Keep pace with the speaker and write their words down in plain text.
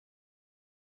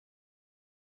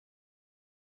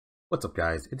What's up,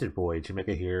 guys? It's your boy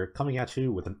Jamaica here, coming at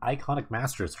you with an Iconic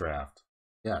Masters draft.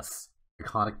 Yes,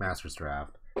 Iconic Masters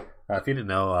draft. If you didn't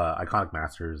know, Iconic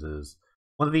Masters is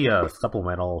one of the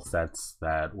supplemental sets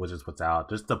that Wizards puts out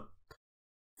just to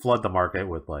flood the market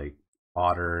with like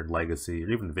modern, legacy, or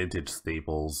even vintage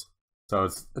staples. So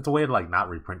it's a way to like not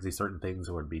reprint these certain things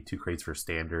or it'd be too crazy for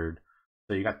standard.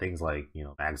 So you got things like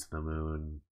Mags to the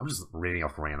Moon. I'm just reading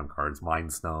off random cards: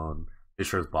 Mind Stone,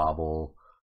 Fisher's Bauble,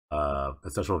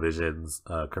 Essential Visions,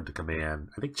 Cryptic Command.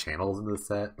 I think Channels in this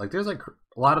set. Like, there's like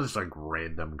a lot of just like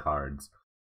random cards,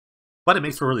 but it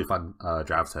makes for a really fun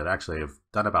draft set. Actually, I've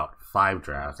done about 5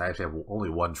 drafts. I actually have only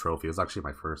one trophy. It was actually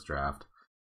my first draft.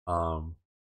 Um,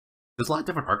 there's a lot of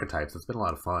different archetypes. It's been a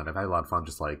lot of fun. I've had a lot of fun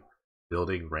just like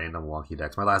building random wonky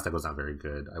decks. My last deck was not very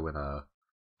good. I went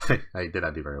I did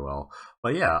not do very well.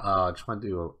 But yeah, I just want to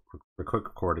do a quick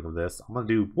recording of this. I'm gonna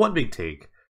do one big take.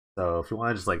 So if you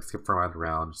want to just like skip from round to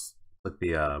round, just click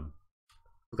the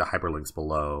hyperlinks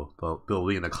below. They'll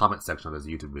be in the comment section of this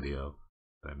YouTube video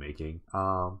that I'm making.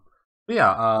 But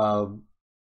yeah,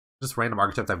 just random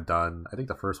archetypes I've done. I think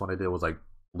the first one I did was like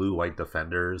blue white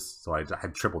defenders. So I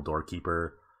had triple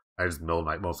doorkeeper. I just milled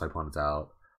most of my opponents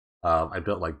out. I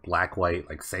built like black white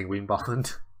like sanguine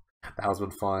bond. That was been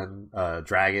fun.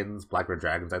 Dragons, black red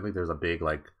dragons. I think there's a big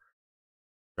like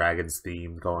dragons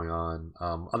theme going on.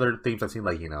 Other themes I've seen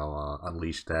like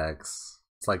unleashed decks.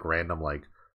 It's like random like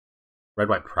red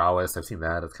white prowess. I've seen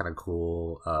that. It's kind of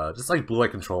cool. Just like blue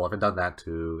white control. I've done that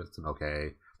too. It's an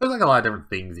okay. There's like a lot of different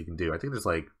things you can do. I think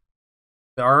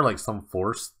there are like some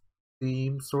force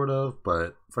themes sort of,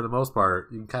 but for the most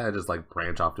part you can kind of just like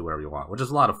branch off to whatever you want, which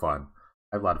is a lot of fun.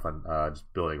 I have a lot of fun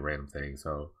just building random things.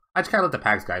 So I just kind of let the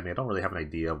packs guide me. I don't really have an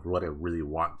idea of what I really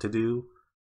want to do.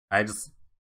 I just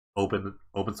open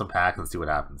some packs and see what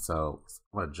happens. So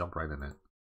I'm gonna jump right in it.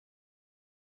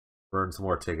 Burn some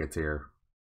more tickets here.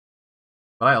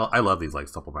 But I love these like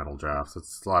supplemental drafts.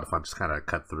 It's a lot of fun. Just kind of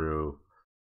cut through,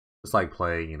 just like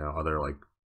playing other like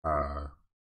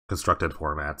constructed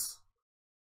formats,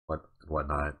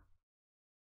 whatnot.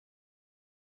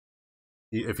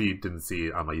 If you didn't see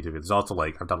it on my YouTube, it's also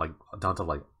like I've done like a ton of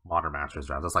like Modern Masters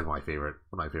drafts. That's like one of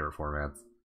my favorite formats.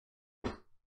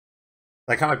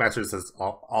 Like Iconic Masters has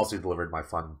also delivered my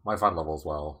fun level as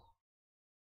well.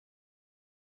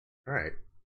 All right,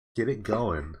 get it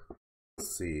going.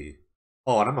 Let's see.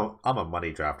 Oh, and I'm a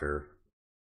money drafter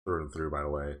through and through, by the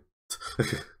way.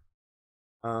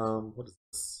 What is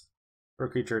this? For a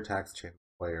creature attacks channel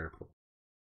player.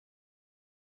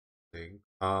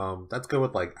 That's good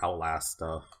with like Outlast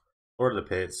stuff. Lord of the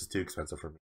Pit, it's just too expensive for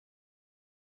me.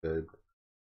 Good.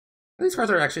 And these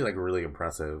cards are actually like really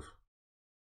impressive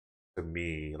to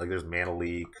me. Like there's Mana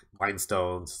Leak, Mind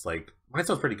Stones. Like Mind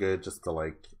Stone's pretty good just to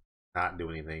like not do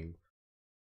anything.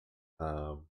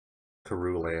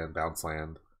 Karoo Land, Bounce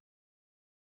Land.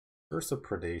 Curse of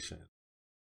Predation.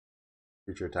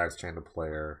 Creature attacks channel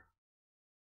player.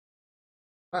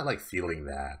 I'm not like feeling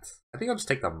that. I think I'll just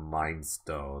take the Mind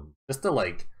Stone just to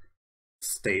like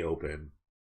stay open.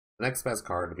 The next best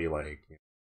card to be like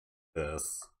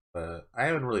this, but I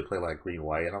haven't really played like green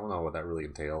white. I don't know what that really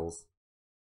entails.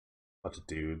 Bunch of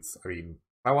dudes. I mean,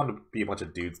 if I wanted to be a bunch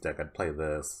of dudes deck, I'd play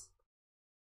this.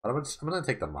 But I'm gonna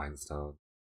take the Mind Stone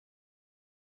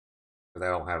because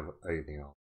I don't have anything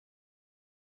else.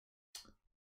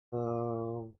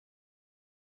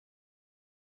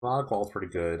 Monocle's pretty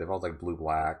good. If I was like blue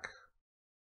black,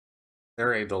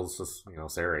 Sarah Angel's just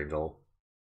Sarah Angel.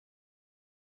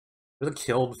 There's a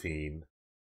Kiln Fiend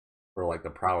for like the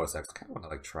prowess X. I kind of want to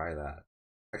like try that.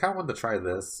 I kind of want to try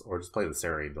this or just play the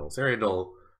Sarah Angel. Sarah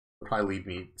Angel would probably lead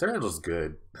me. Sarah Angel's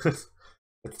good. It's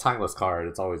a timeless card.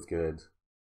 It's always good.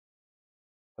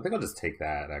 I think I'll just take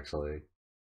that actually.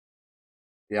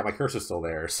 Yeah, my cursor's still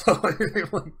there, so I'm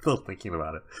like still thinking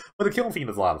about it. But the Kiln Fiend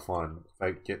is a lot of fun. If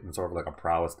I get in sort of like a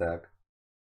prowess deck.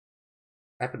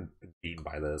 I haven't been beaten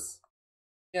by this.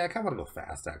 Yeah, I kind of want to go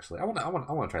fast actually. I want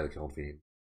to try the Kiln Fiend.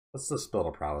 Let's just build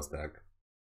a prowess deck.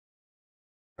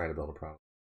 Try to build a prowess.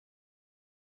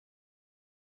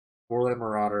 Warland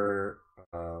Marauder,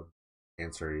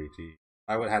 Answer EG.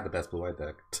 I would have had the best blue white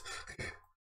deck.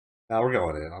 Now we're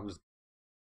going in. I'm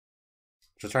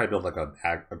just trying to build like an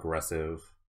aggressive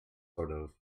sort of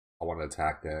I want to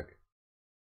attack deck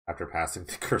after passing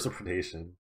the Curse of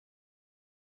Predation.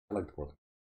 I like the Warland.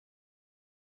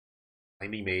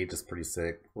 Lightning Mage is pretty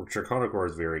sick. Draconic Roar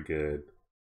is very good.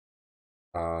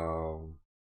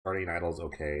 Guardian Idol's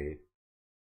okay.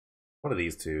 One of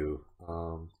these two.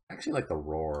 I actually like the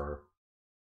Roar.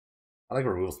 I like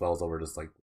removal spells over just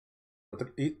like.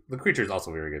 But the creature is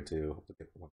also very good too. To get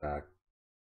one back.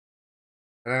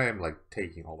 And I am like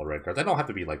taking all the red cards. I don't have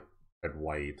to be like red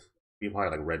white. Be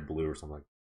probably like red blue or something like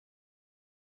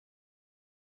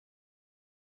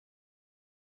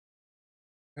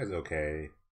that. That's okay.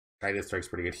 Guided Strike's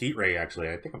pretty good. Heat Ray, actually.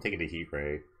 I think I'm taking the Heat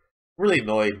Ray. I'm really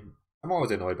annoyed. I'm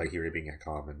always annoyed by Heat Ray being at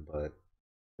common, but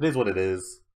it is what it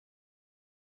is.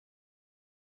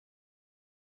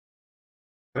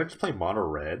 Can I just play mono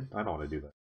red? I don't want to do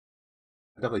that.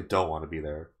 I definitely don't want to be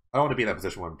there. I don't want to be in that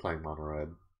position when I'm playing mono red.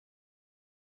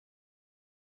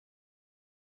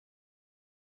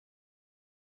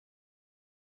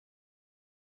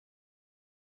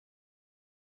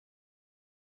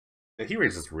 Yeah, Heat Ray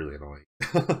is just really annoying.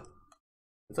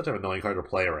 It's such an annoying card to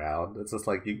play around. It's just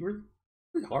like, you're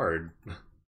really hard.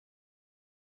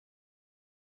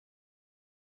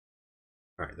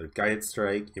 Alright, there's Guided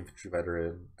Strike, Infantry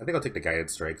Veteran. I think I'll take the Guided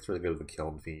Strike. It's really good with the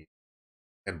Kiln Fiend.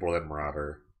 And Borderland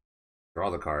Marauder.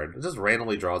 Draws a card. It just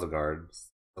randomly draws a card.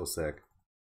 So sick.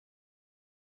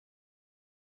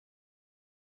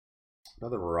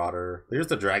 Another Marauder. There's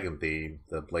the Dragon theme,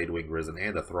 the Bladewing Risen,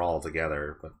 and the Thrall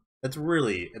together, but it's a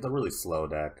really slow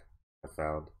deck, I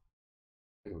found.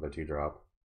 I think another 2-drop.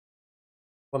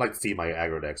 I'd like to see my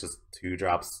aggro decks just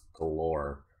 2-drops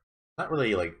galore. Not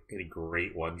really like any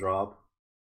great 1-drop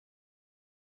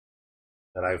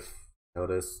that I've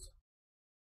noticed.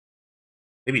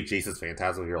 Maybe Jason's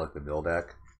Phantasm here, like the mill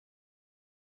deck.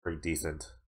 Pretty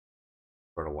decent.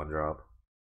 Sort of 1-drop.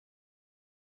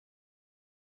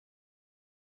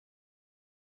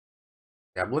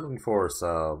 Yeah, I'm looking for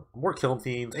some more Kiln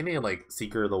Fiends. Any like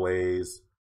Seeker of the Ways.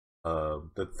 The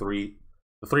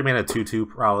 3-mana 2/2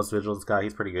 Prowess Vigilance guy,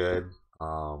 he's pretty good.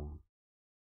 And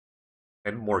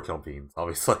more Kiln Fiends,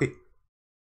 obviously.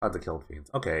 Tons of Kiln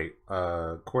Fiends. Okay,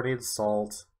 Coordinated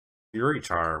Assault, Fury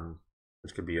Charm,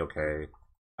 which could be okay.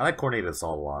 I like Coordinated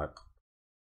Assault a lot.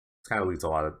 This kind of leads to a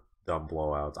lot of dumb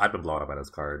blowouts. I've been blown up by this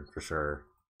card, for sure.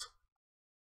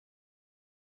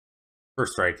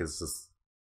 First Strike is just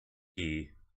key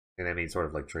in any sort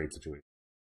of like trade situation.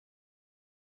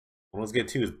 Almost Get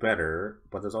 2 is better,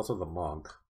 but there's also the Monk.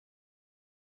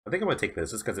 I think I'm gonna take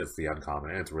this just because it's the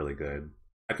uncommon and it's really good.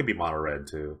 I could be mono red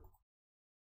too.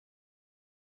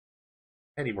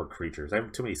 I need more creatures. I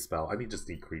have too many spells. I just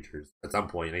need creatures. At some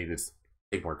point, I need to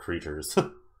take more creatures.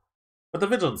 But the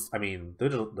vigilance, I mean,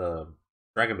 the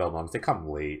Dragon Bell monks, they come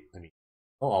late. I mean,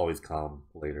 they'll always come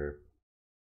later.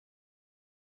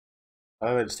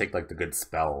 I would just take like the good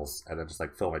spells and then just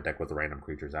like fill my deck with random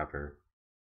creatures after.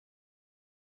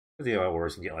 Because you know, at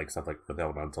worst, you can get like stuff like with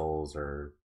elementals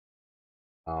or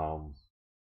um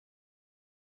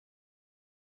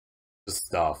just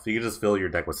stuff. You can just fill your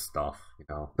deck with stuff, you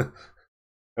know.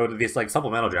 These like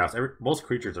supplemental drafts, most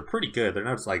creatures are pretty good. They're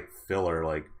not just like filler,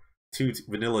 like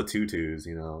vanilla tutus,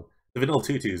 you know. The vanilla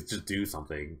tutus just do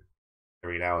something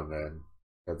every now and then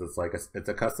because it's like it's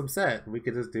a custom set. And we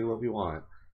can just do what we want.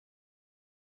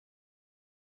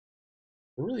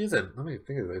 There really isn't. Let me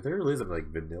think of it. There really isn't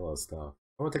like vanilla stuff.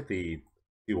 I'm gonna take the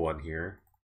 2/1 here.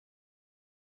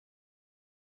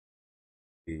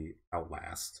 The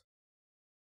Outlast.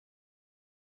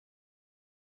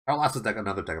 Outlast is like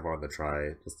another deck I wanted to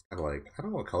try. Just kind of like, I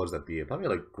don't know what colors that be. Probably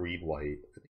like green white.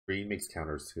 I think green makes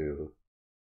counters too.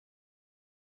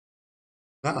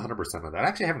 Not 100% of that. I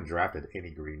actually haven't drafted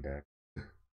any green deck.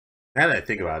 Now that I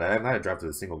think about it, I have not drafted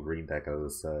a single green deck out of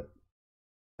this set.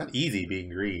 It's not easy being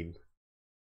green.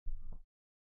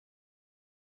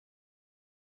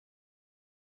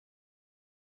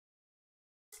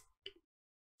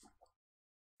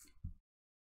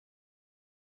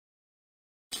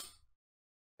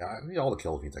 Yeah, I need all the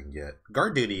kill feeds I can get.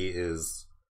 Guard Duty is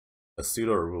a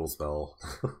pseudo removal spell.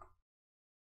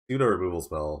 Pseudo removal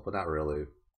spell, but not really.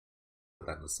 Put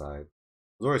that aside.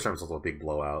 Azorius Charm is also a big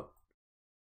blowout.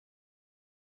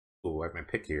 Ooh, I have my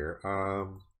pick here.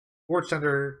 Forge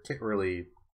Tender can't really.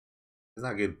 It's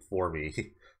not good for me.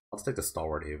 I'll just take the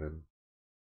Stalwart Haven.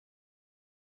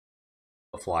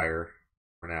 A Flyer.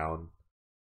 Renown.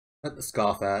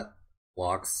 Scoff at.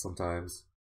 Blocks sometimes.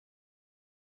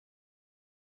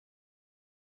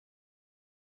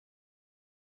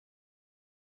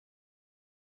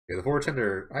 Yeah, the Forward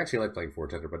Tender, I actually like playing Forward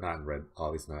Tender, but not in red.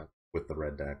 Obviously not with the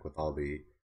red deck, with all the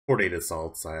Coordinated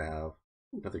Assaults I have.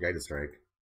 Ooh, another Guided Strike.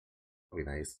 That'd be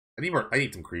nice. I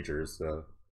need some creatures, so.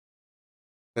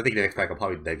 I think the next pack I'll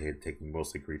probably dedicate taking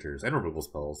mostly creatures and removal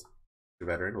spells. You're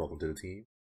veteran, welcome to the team.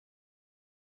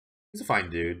 He's a fine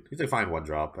dude. He's a fine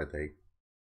 1-drop, I think.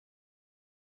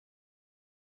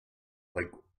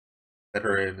 Like,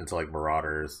 veteran into like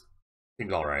Marauders.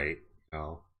 Seems alright, you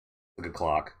know. A good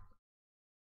clock.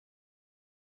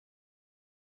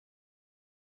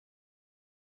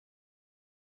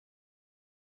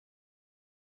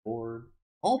 Board.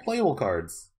 All playable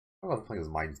cards. I don't know if playing as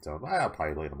Mind Stone. I'll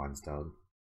probably play the Mind Stone.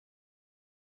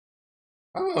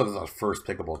 I don't know if it's a first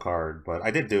pickable card, but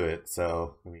I did do it,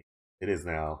 so I mean, it is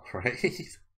now, right?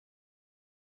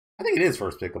 I think it is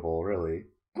first pickable, really.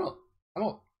 I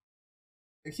don't.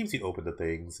 It keeps you open to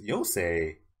things.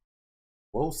 Yosei,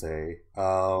 Wosei.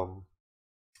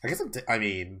 I guess I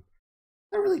mean,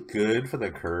 not really good for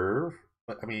the curve,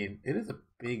 but I mean, it is a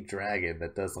big dragon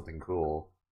that does something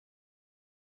cool.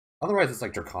 Otherwise, it's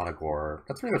like Draconic War.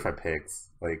 That's pretty much my picks.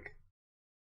 Like,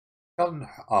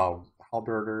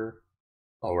 Halberger.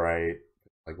 All right,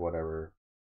 like whatever.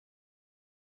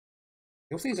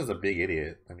 Yosei's just a big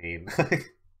idiot. I mean,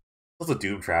 also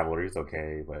Doom Traveler. He's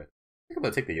okay, but I think I'm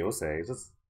gonna take the Yosei. It's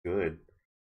just good.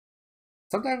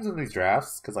 Sometimes in these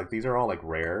drafts, because like these are all like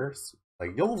rares,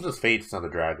 like you'll just fate on the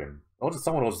dragon.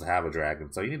 Someone will just have a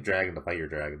dragon, so you need a dragon to fight your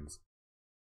dragons.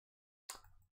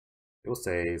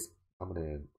 Yosei's coming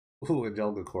in. Ooh,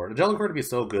 Angelica Court. Angelica Court would be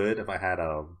so good if I had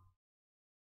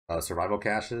survival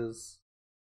caches.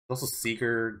 Also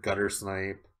Seeker, Gutter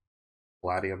Snipe,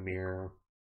 Gladium Mirror.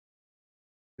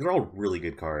 These are all really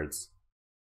good cards.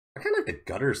 I kind of like the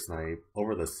Gutter Snipe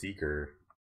over the Seeker.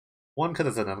 One, because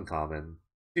it's an uncommon.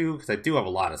 Two, because I do have a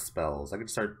lot of spells. I can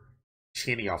start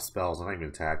chaining off spells and not even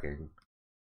attacking.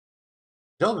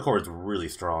 Angelica Court is really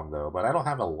strong, though, but I don't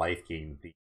have a life gain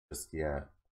just yet.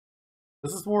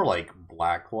 This is more like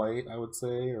black-white, I would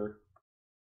say, or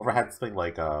if I had something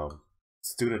like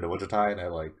Student of Wintertide, I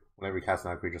like whenever you cast a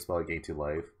non-creature spell, I gain 2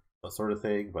 life, that sort of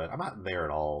thing. But I'm not there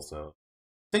at all, so I'm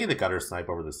taking the Gutter Snipe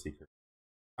over the Seeker.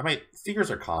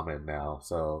 Seekers are common now,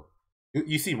 so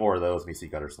you see more of those when you see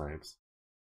Gutter Snipes.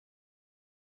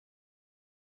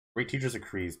 Great Teacher's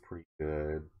Decree is pretty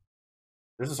good.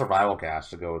 There's a survival cache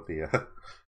to go with the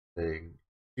thing.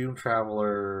 Doom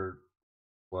Traveler,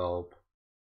 Whelp.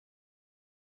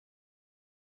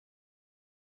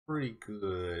 Pretty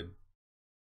good.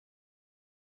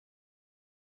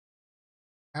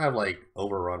 Kind of like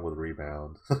overrun with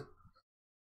rebound.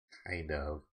 Kind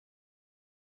of.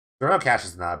 Survival cache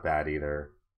is not bad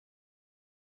either.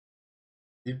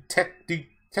 You tend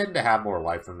to have more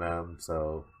life than them,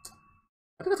 so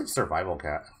I think I'll take survival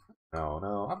cache. No,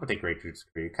 I'm gonna take Great Teacher's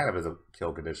Decree. Kind of as a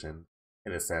kill condition,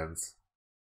 in a sense.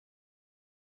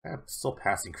 I'm still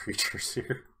passing creatures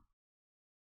here.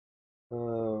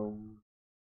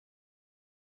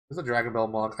 There's a Dragon Bell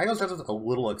Monk. I know it's a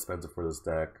little expensive for this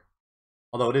deck.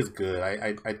 Although it is good.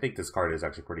 I think this card is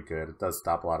actually pretty good. It does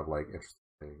stop a lot of like interesting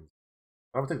things.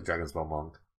 I'm gonna take the Dragon Bell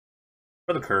Monk.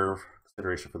 For the curve.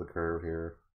 Consideration for the curve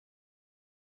here.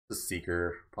 The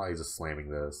Seeker. Probably just slamming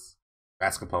this.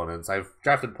 Mass Components. I've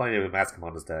drafted plenty of Mass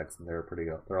Components decks and they're pretty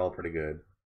good. They're all pretty good.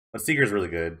 But Seeker's really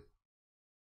good.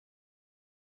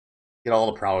 Get all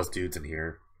the prowess dudes in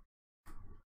here.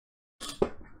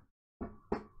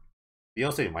 The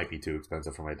Yosei might be too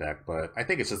expensive for my deck, but I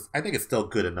think it's still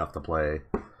good enough to play.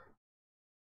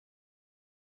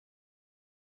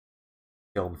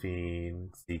 Kiln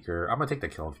Fiend, Seeker. I'm gonna take the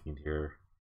Kiln Fiend here.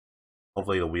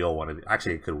 Hopefully to wheel one of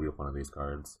actually it could wheel one of these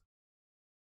cards.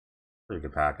 Pretty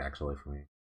good pack actually for me.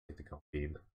 Take the Kiln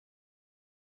Fiend.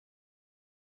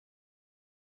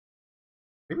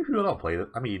 Maybe people don't play it.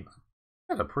 I mean,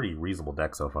 I have a pretty reasonable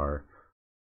deck so far.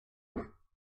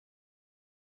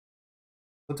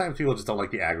 Sometimes people just don't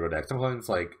like the aggro deck. Sometimes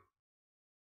like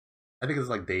I think it's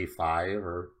like day 5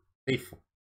 or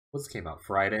what's came out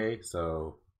Friday,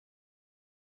 so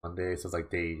Monday, so it's like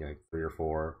day like 3 or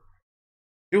 4.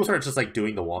 People start just like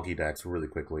doing the wonky decks really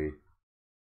quickly.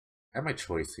 I have my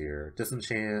choice here: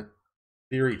 Disenchant,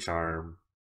 Theory Charm,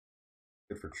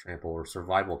 good for Trample, or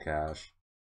Survival Cache.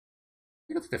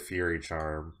 I think it's the Fury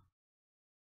Charm.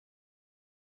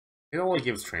 It only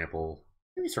gives Trample.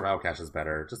 Maybe Survival Cache is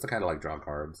better, just to kind of like draw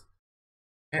cards.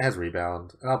 And it has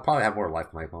Rebound, and I'll probably have more life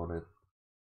than my opponent.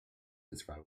 It's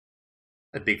probably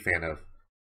I'm a big fan of.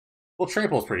 Well,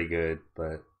 Trample is pretty good,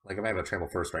 but like if I have a Trample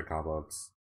First Strike combo,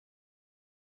 it's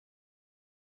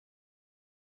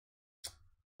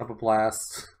Trumpet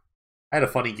Blast. I had a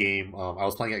funny game. I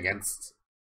was playing against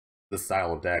this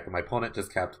style of deck, and my opponent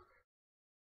just kept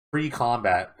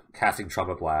pre-combat casting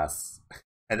Trumpet Blasts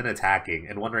and then attacking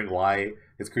and wondering why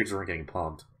his creatures weren't getting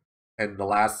pumped. And the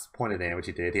last point of damage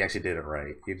he actually did it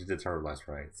right. He just did Trumpet Blast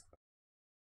right. So,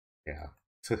 yeah.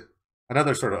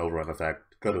 Another sort of overrun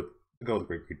effect. Go with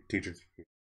Great Teachers. It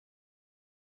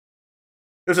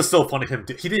was just so funny him.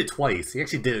 He did it twice. He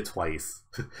actually did it twice.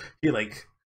 He like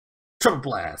Trumpet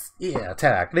Blast. Yeah,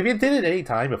 attack. And if he did it any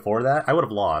time before that, I would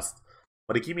have lost.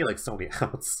 But he gave me like so many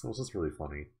outs. It was just really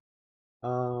funny.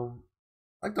 I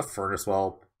like the Furnace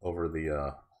Whelp over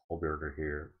the Hullburger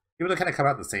here. Even though they kind of come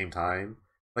out at the same time.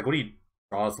 Like when he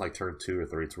Draws like turn 2 or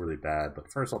 3, it's really bad,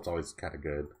 but first up's always kind of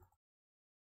good.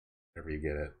 Whenever you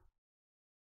get it.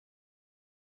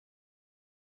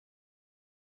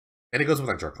 And it goes with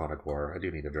like Draconic War. I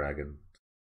do need a dragon.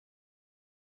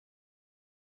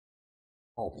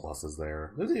 All pluses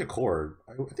there. There's the Accord.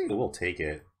 I think it will take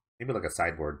it. Maybe like a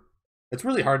sideboard. It's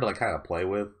really hard to like kind of play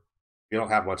with. You don't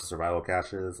have much survival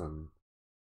caches, and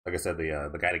like I said,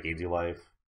 the guy that gains you life.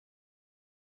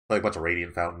 Like a bunch of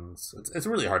Radiant Fountains. It's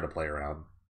really hard to play around.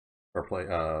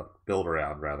 Or build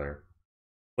around rather.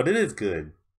 But it is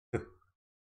good.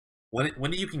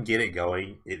 when you can get it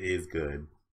going, it is good.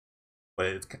 But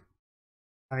it's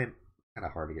kind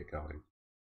of hard to get going.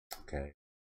 Okay.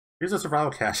 Here's a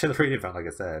survival cache and the Radiant Fountain,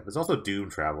 like I said. There's also Doom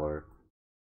Traveler.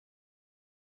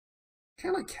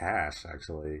 Kind of like Cache,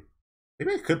 actually.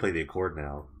 Maybe I could play the Accord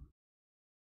now.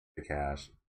 The Cache.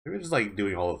 Maybe I'm just like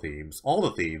doing all the themes. All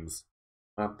the themes.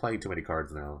 I'm playing too many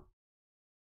cards now.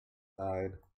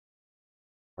 Side.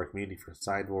 Our community for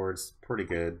sideboards. Pretty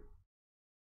good.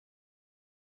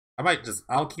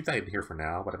 I'll keep that in here for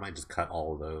now, but I might just cut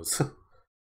all of those.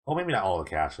 Oh, maybe not all the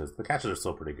caches. The caches are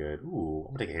still pretty good. Ooh,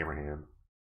 I'm gonna take a Hammerhand.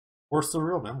 Or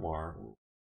Surreal Memoir. Ooh.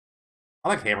 I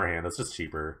like Hammerhand, it's just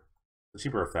cheaper. It's a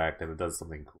cheaper effect, and it does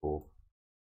something cool.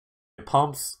 It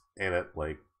pumps, and it,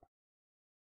 like,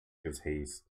 gives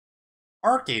haste.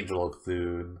 Archangel of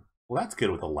Thune. Well, that's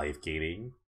good with the life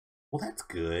gaining. Well, that's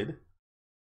good.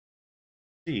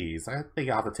 Jeez, I think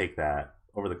I'll have to take that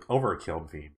over a Kiln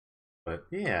Fiend. But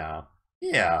yeah.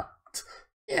 Yeah.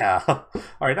 Yeah.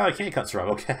 Alright, now I can't cut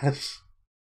Survival Cache.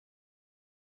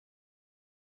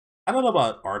 I don't know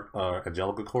about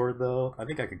Angelic Accord though. I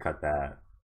think I can cut that.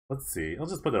 Let's see. I'll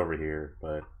just put it over here,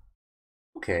 but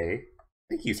okay.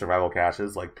 Thank you, Survival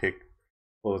Caches. Like pick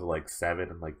what was it, like 7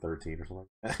 and like 13 or something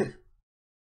like that.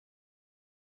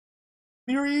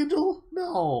 Mirror Angel?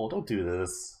 No, don't do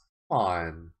this. Come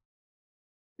on.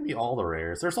 Give me all the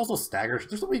rares. There's also Stagger.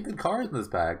 There's so many good cards in this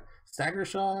pack. Stagger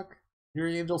Shock, Mirror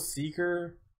Angel,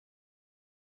 Seeker.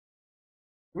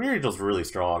 Mirror Angel's really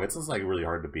strong. It's just like really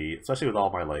hard to beat, especially with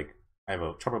all my like. I have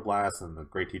a Trumpet Blast and the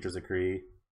Great Teacher's Decree.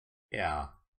 Yeah,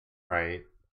 right.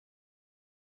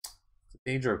 It's the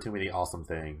danger of too many awesome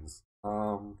things.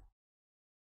 Older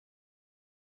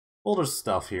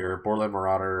stuff here. Borderland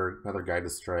Marauder, another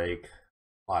Guided Strike.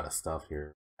 A lot of stuff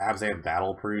here. Abzan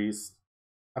Battle Priest.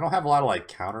 I don't have a lot of like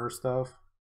counter stuff.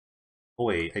 Oh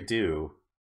wait, I do.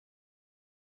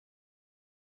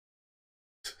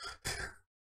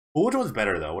 Well, which one's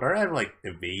better though? Would I have like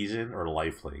Evasion or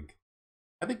Lifelink?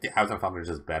 I think the Abzan Falconer is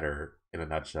just better in a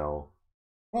nutshell.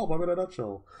 Oh, I'm in a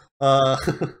nutshell. I'm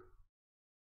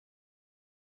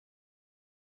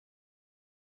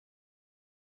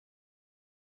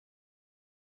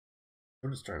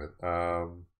just trying to. I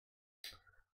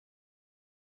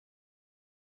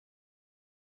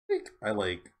think I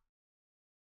like.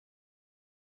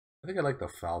 I think I like the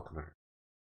Falconer.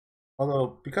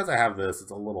 Although because I have this, it's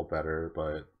a little better.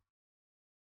 But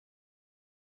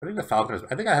I think the Falconer.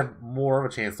 I think I have more of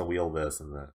a chance to wield this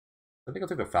than that. I think I'll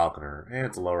take the Falconer, and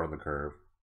it's lower on the curve.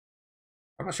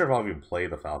 I'm not sure if I'll even play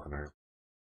the Falconer,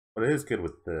 but it is good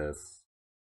with this.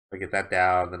 I get that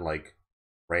down, then like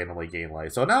randomly gain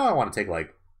life. So now I want to take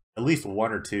like at least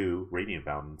 1 or 2 Radiant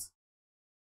Fountains.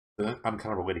 So I'm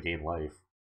kind of a way to gain life.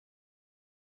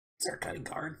 Start cutting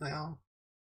cards now.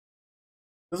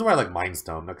 This is why I like Mind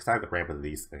Stone, because I have the ramp of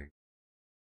these things.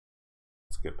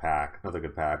 It's a good pack. Another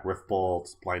good pack. Rift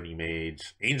Bolt, Blinding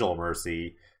Mage, Angel of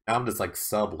Mercy. Now I'm just like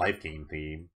sub life gain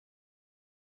theme.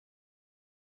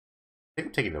 I think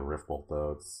I'm taking the Rift Bolt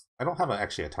though. I don't have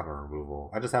actually a ton of removal.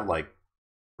 I just have like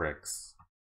tricks.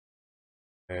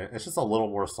 It's just a little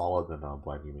more solid than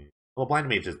Blinding Mage. Well, Blinding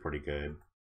Mage is pretty good.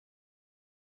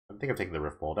 I think I'm taking the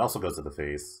Rift Bolt. It also goes to the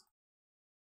face.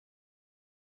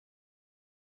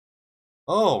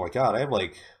 Oh my god, I have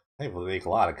to make a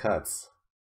lot of cuts.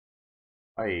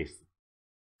 I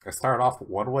started off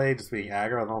one way, just being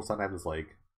aggro, and all of a sudden I have this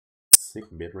like sick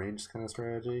mid-range kind of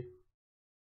strategy.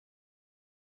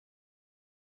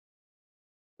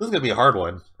 This is gonna be a hard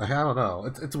one. I don't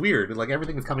know. It's weird. Like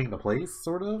everything is coming into place,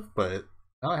 sort of, but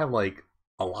now I have like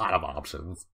a lot of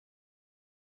options.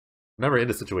 I'm never in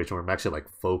a situation where I'm actually like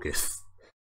focused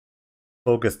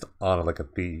on like a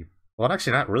theme. Well, I'm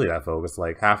actually not really that focused.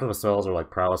 Like half of the spells are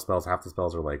like prowess spells, half the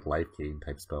spells are like life gain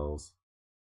type spells.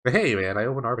 But hey, man, I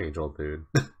open Archangel, dude.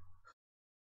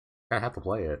 I have to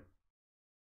play it.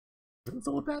 It's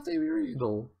all about Savior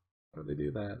Angel. How do they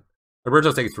do that? The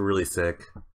Virgil takes really sick.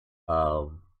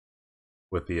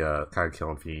 With the kind of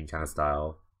Kiln Fiend kind of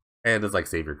style. And it's like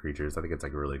Savior Creatures. I think it's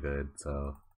like really good,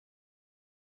 so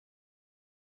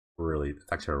really it's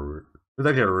actually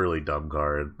a really dumb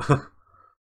card.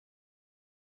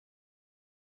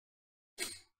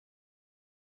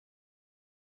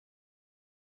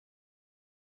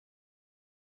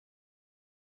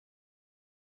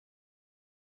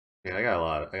 Yeah, I got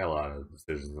a lot of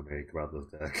decisions to make about this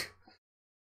deck.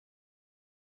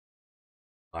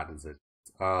 A lot of decisions.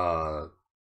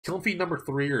 Kiln Feed number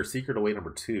 3 or Secret Away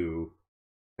number 2.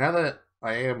 Now that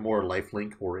I am more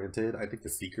lifelink oriented, I think the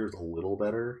Seeker's a little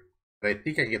better. But I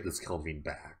think I can get this Kiln Feed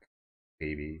back.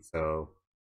 Maybe. So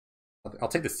I'll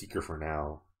take the Seeker for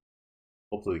now.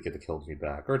 Hopefully we get the Kiln Feed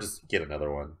back. Or just get another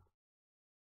one.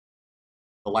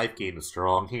 The life gain is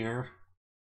strong here.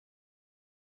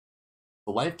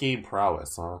 The life gain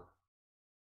prowess, huh? I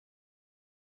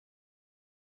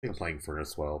think I'm playing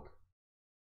Furnace Whelp.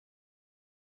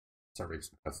 Start making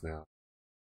some cuts now.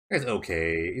 He's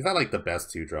okay. He's not like the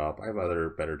best 2-drop. I have other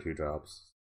better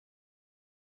 2-drops.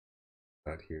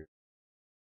 Right here.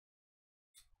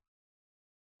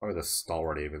 Probably the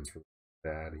Stalwart Aven's really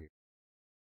bad here.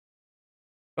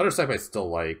 Other type I still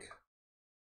like.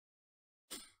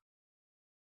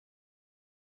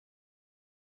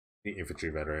 The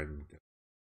infantry veteran.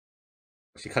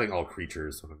 Actually cutting all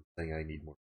creatures when I'm saying I need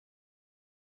more.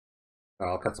 Oh,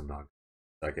 I'll cut some non.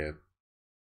 Second.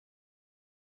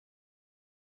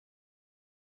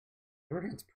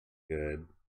 Hammerhand's pretty good.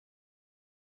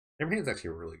 Hammerhand's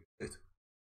actually really good.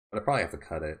 But I probably have to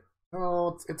cut it.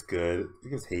 Oh, it's good. It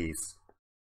gives haste.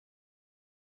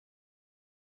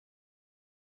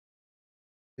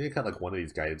 Maybe cut like one of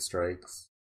these guided strikes.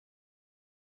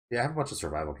 Yeah, I have a bunch of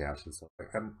survival caches, so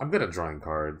I'm good at drawing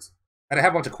cards. And I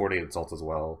have a bunch of coordinated assaults as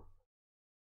well.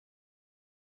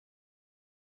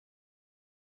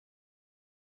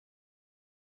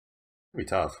 It'll be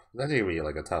tough. That's gonna be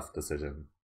like a tough decision.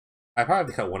 I probably have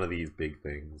to cut one of these big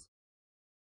things.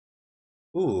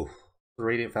 Ooh, the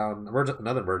Radiant Fountain,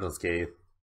 another Emergence Gate,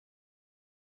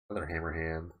 another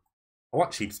Hammerhand. I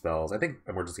want cheap spells. I think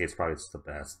Emergence Gate's probably just the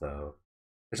best though.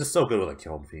 It's just so good with a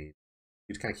Kiln Feed.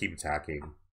 You just kind of keep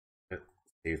attacking. It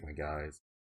saves my guys.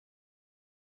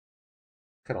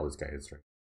 Cut all these guys right.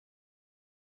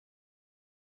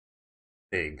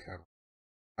 Big.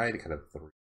 I had to cut a 3.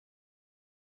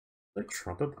 Like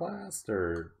Trumpet Blast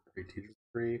or Great Teacher's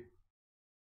 3?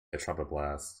 Yeah, Trumpet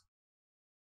Blast.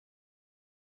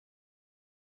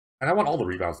 And I want all the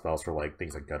rebound spells for like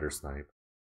things like Gutter Snipe.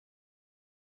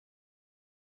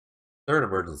 Third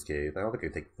Emergence Gate. I don't think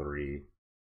I take 3.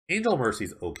 Angel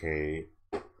Mercy's okay.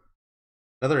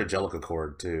 Another Angelica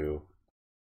Chord too.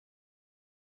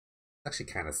 It's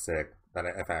actually kind of sick that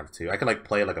if I have to. I could like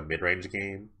play like a mid-range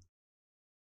game.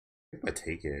 I think I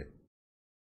take it.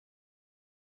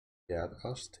 Yeah,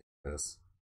 I'll just take this.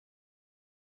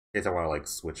 In case I want to like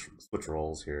switch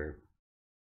roles here.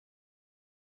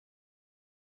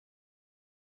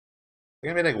 I'm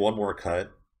gonna make like one more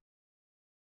cut.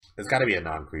 It's got to be a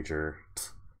non-creature.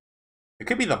 It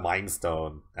could be the Mind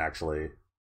Stone, actually.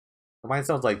 The Mind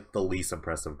Stone's like the least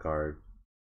impressive card.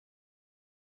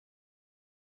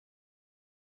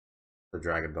 The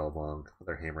Dragon Bell Monk,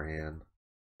 their Hammerhand.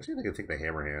 Actually, I think I take the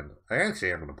Hammerhand. I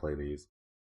actually am gonna play these.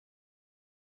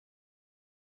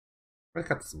 I'm gonna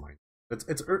cut this Mind.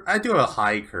 I do a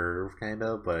high curve kind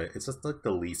of, but it's just like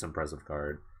the least impressive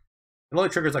card. It only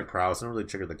triggers like Prowess. It doesn't really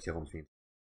trigger the Kiln Fiend.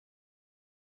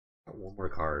 Got one more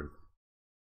card.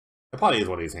 It probably is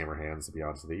one of these Hammerhands, to be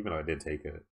honest with you, even though I did take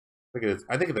it.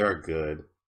 I think they are good.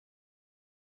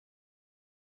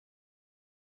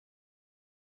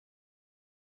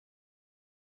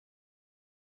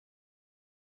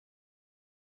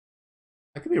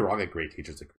 I could be wrong at Great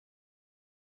Teachers.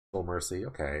 Full Mercy,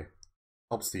 okay.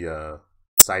 Helps the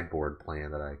sideboard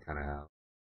plan that I kind of have.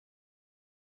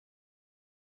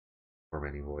 For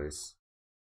Many Voice.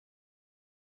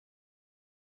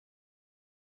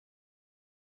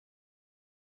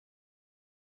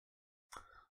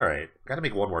 Alright, gotta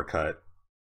make one more cut.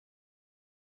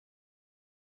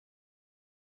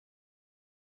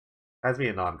 Has to be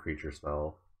a non-creature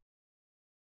spell.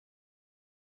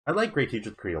 I like Great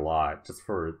Teacher's Decree a lot, just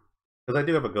for... because I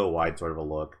do have a go wide sort of a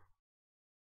look.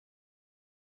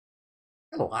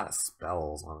 I have a lot of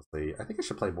spells, honestly. I think I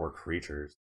should play more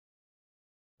creatures.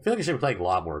 I feel like I should be playing a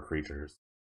lot more creatures.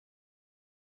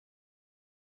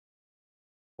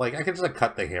 Like, I can just like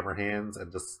cut the Hammerhands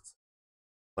and just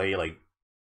play like...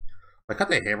 I cut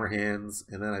the Hammerhands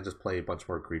and then I just play a bunch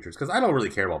more creatures. Because I don't really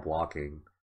care about blocking.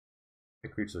 I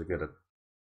think creatures are good at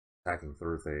attacking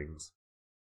through things.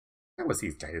 I was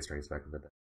these Giant Strengths back in the day.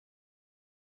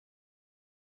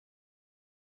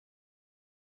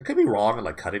 I could be wrong on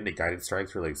like cutting the Guided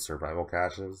Strikes for like survival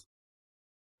caches.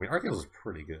 I mean, Archangel is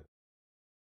pretty good.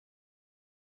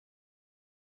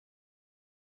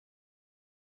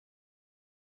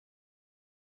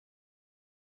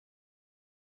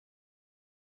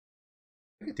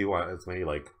 I think I do want as many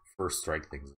like first strike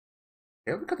things.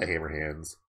 Yeah, look at the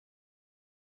Hammerhands.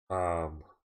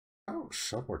 I don't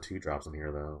shove more 2-drops in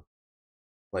here though.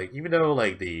 Like even though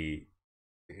like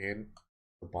and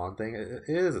the bond thing, it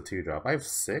is a 2-drop. I have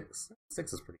 6.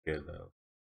 6 is pretty good though.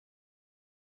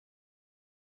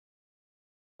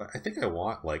 But I think I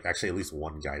want like actually at least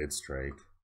one guided strike.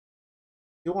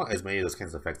 I want as many of those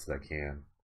kinds of effects as I can.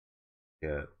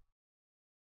 Yeah.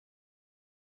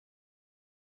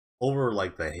 Over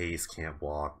like the haste can't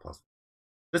block plus.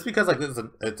 Just because like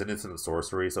it's an instant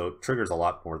sorcery, so it triggers a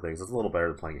lot more things. It's a little better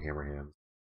than playing Hammer Hands.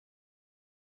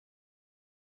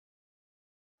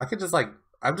 I could just like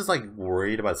I'm just like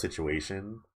worried about a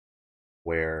situation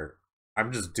where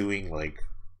I'm just doing like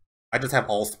I just have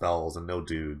all spells and no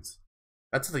dudes.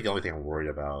 That's the only thing I'm worried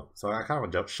about. So I kind of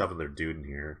end up shoving their dude in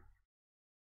here.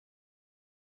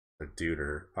 Their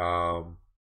duder.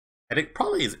 And it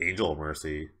probably is Angel of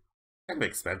Mercy. Kind of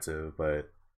expensive, but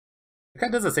it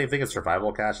kind of does the same thing as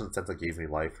Survival Cash in the sense it gives me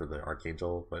life for the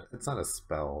Archangel, but it's not a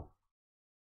spell.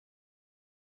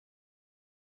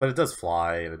 But it does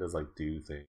fly and it does like do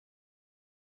things.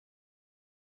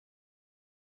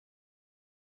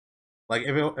 Like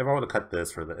if I want to cut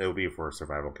this for it would be for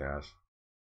Survival Cash.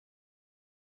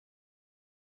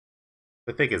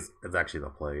 I think is actually the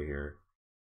play here.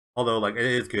 Although like it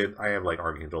is good. I have like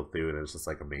Archangel through and it's just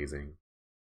like amazing.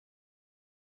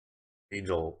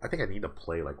 Angel, I think I need to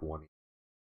play like one.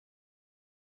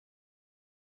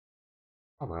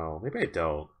 I don't know. Maybe I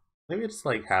don't. Maybe I just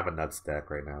like have a nuts deck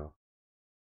right now.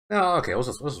 No, okay. Let's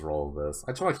just roll with this.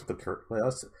 I just want to keep the curve.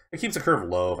 It keeps the curve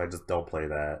low if I just don't play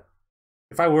that.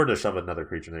 If I were to shove another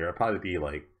creature in there, it'd probably be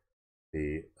like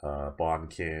the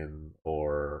Bondkin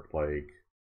or like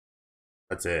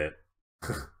that's it.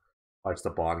 Watch the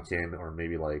Bondkin or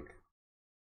maybe like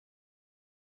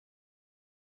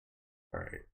all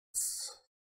right.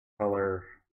 Color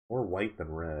more white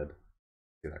than red.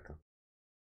 See that come.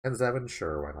 10-7,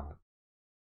 sure, why not?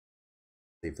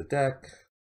 Save the deck.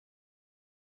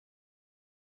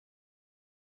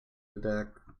 The deck.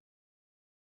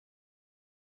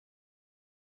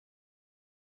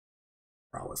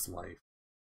 Prowess life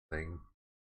thing.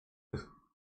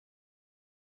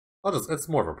 It's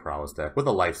more of a prowess deck with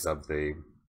a life sub thing.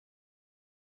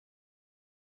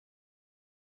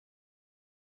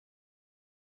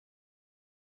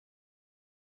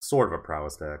 Sort of a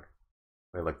prowess deck.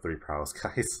 I have like 3 prowess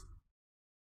guys.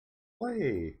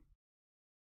 Play.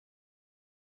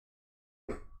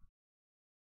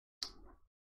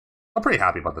 I'm pretty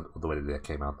happy about the way the deck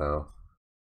came out though.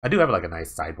 I do have like a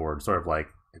nice sideboard, sort of like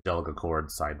Angelic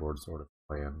Accord sideboard sort of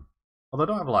plan. Although I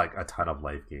don't have like a ton of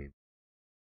life gain.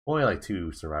 Only like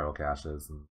 2 survival caches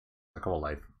and a couple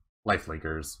life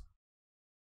linkers.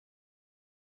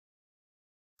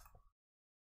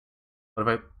 But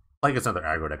if I play against another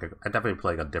aggro deck, I definitely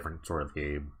play like a different sort of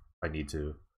game if I need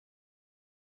to.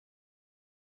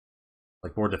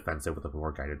 Like more defensive with the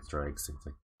more guided strikes, things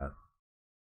like that.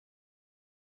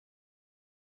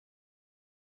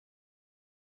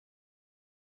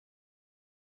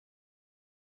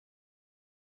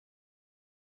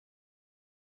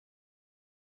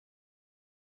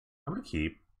 I'm gonna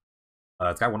keep.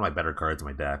 It's got one of my better cards in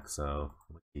my deck, so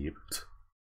I'm gonna keep.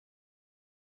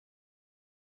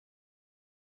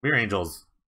 Mirror Angels.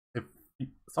 If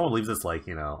someone leaves this like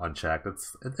unchecked,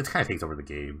 it kind of takes over the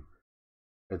game.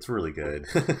 It's really good,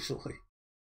 actually.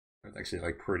 It's actually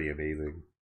like pretty amazing.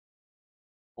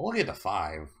 We'll get to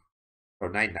 5 or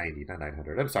 990, not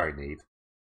 900. I'm sorry, Nate.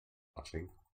 Watching.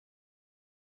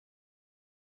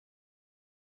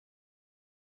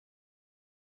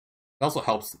 It also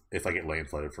helps if I get land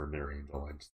flooded for Mirror Angel.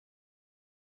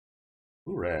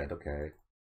 Ooh, red. Okay.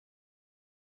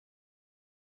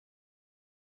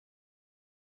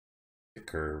 Sick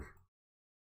curve.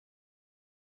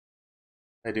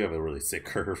 I do have a really sick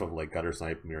curve of like Gutter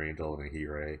Snipe, Mirror Angel, and a Heat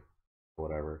Ray.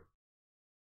 Whatever.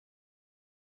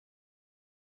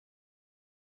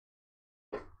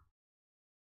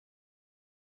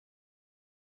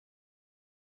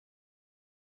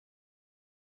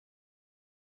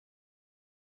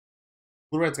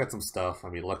 Blue Red's got some stuff. I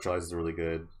mean, Electrolyze is really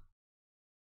good.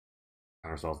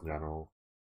 Counter spells in general.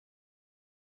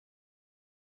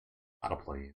 Out of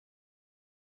plane.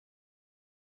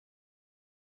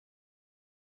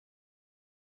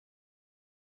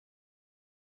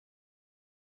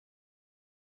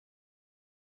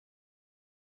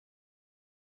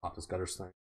 Pop this Gutter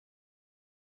Snipe.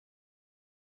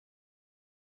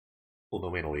 Oh, no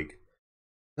mana leak.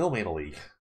 No mana leak.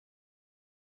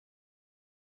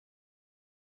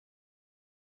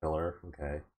 Killer.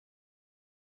 Okay.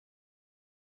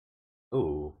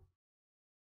 Ooh.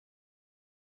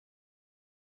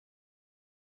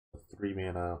 3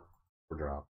 mana for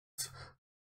drop.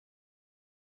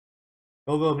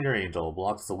 Kogo Mirror Angel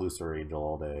blocks the Lucifer Angel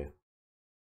all day.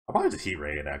 I'll probably just Heat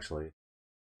Ray it, actually.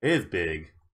 It is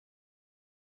big.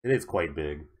 It is quite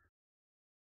big.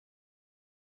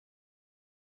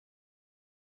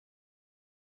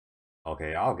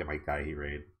 Okay, I'll get my guy Heat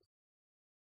Ray.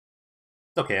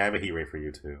 It's okay, I have a Heat Ray for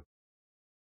you too.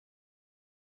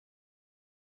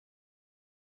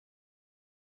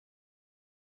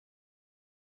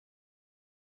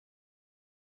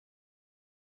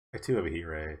 I too have a Heat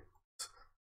Ray.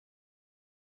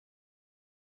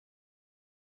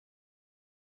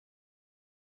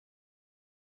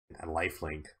 That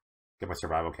lifelink. Get my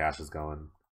survival caches going.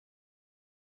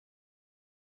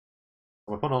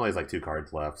 My opponent only has like 2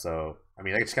 cards left, so I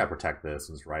mean I just gotta protect this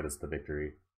and just ride us to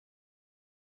victory.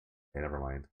 Okay, never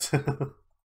mind.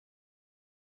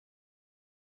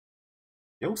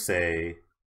 Yosei.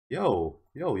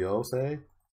 Yosei.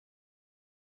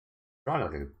 Drawing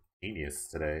like a genius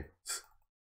today.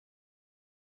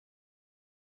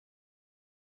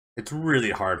 It's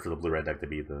really hard for the blue-red deck to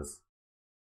beat this.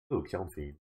 Ooh, Kiln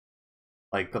Fiend.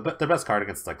 Like, the best card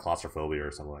against, like, Claustrophobia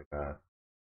or something like that.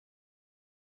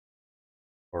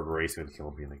 Or Racing with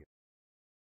Kiln Fiend again.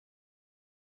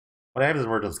 But I have his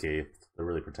Emergence Gate to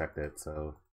really protect it,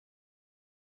 so...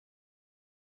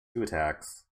 2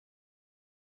 attacks.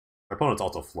 My opponent's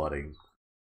also flooding.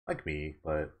 Like me,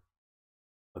 but...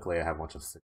 Luckily I have a bunch of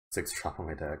 6 drop on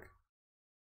my deck.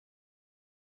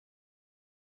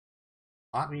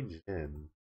 Hot Me Jin.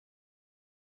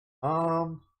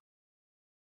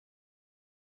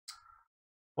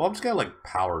 Well, I'm just gonna, like,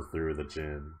 power through the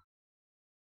Jin.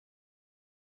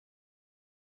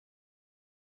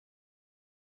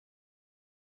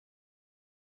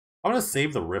 I'm gonna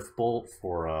save the Rift Bolt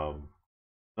for,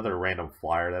 another random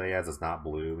flyer that he has that's not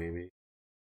blue, maybe.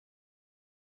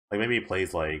 Like, maybe he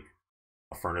plays, like,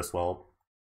 a Furnace Whelp.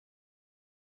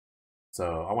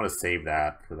 So, I want to save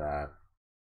that for that.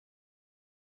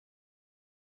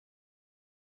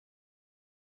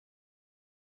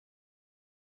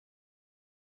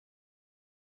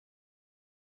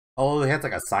 Oh, he has,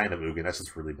 like, a Sign of Ugin. That's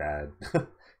just really bad.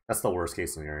 That's the worst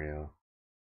case scenario.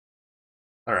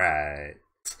 Alright.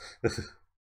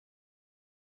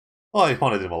 Well, I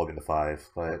wanted to mulligan to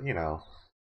 5, but, you know.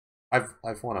 I've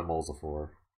won on moles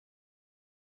before.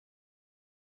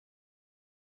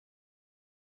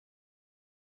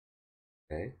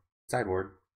 Okay.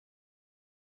 Sideboard.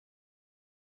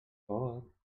 Hold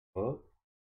on. Oh.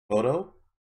 Photo?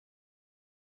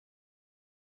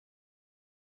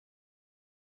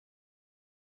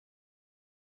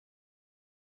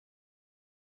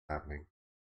 Happening.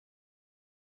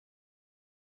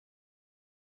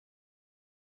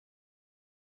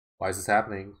 Why is this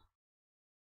happening?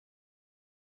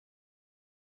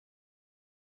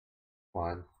 Come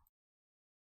on.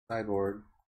 Sideboard.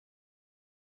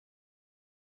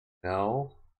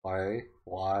 No? Why?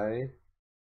 Why?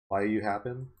 Why you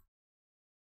happen?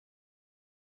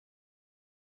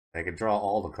 I can draw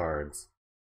all the cards.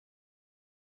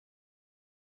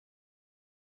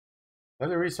 Do I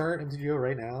have to restart MTGO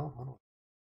right now? I don't...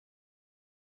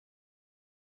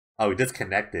 Oh, he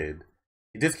disconnected.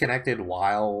 He disconnected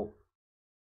while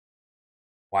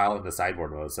in the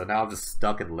sideboard mode, so now I'm just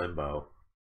stuck in limbo.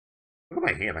 Look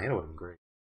at my hand. My hand wasn't great.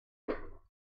 So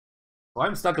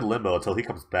I'm stuck in limbo until he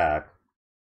comes back.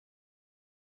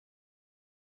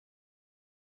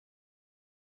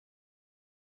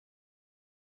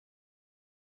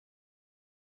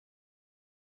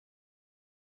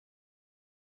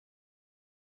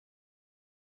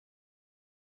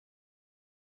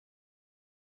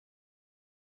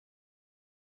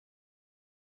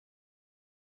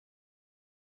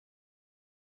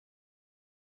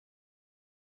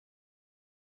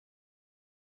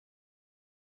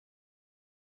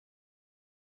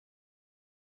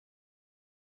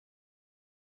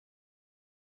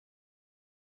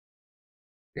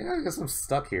 Yeah, I guess I'm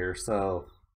stuck here, so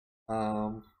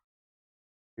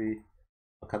maybe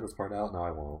I'll cut this part out. No,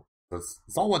 I won't.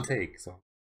 It's all one take, so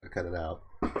I cut it out.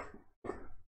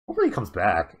 Hopefully he comes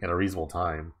back at a reasonable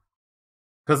time.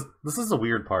 Because this is a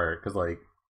weird part, because like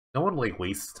no one like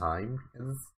wastes time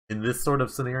in this sort of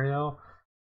scenario.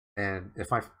 And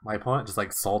if my opponent just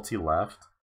like salty left,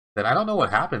 then I don't know what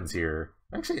happens here.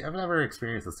 Actually, I've never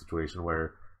experienced a situation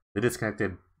where they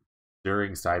disconnected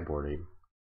during sideboarding.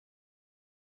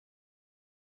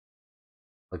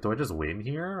 Like, do I just win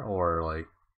here, or like,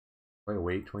 do I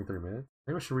wait 23 minutes?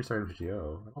 Maybe I should restart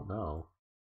MGO. I don't know.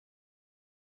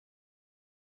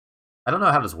 I don't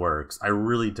know how this works. I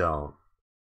really don't.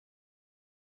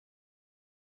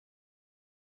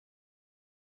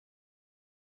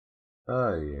 Ay,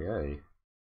 ay, ay.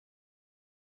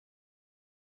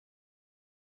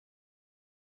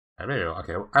 Maybe,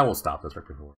 okay, I will stop this right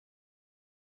before.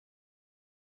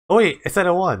 Oh wait, it said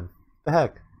it won. The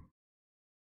heck?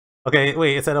 Okay,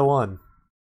 wait, it said it won.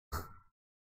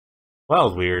 Well, that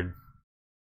was weird.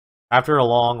 After a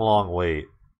long, long wait.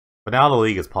 But now the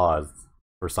league is paused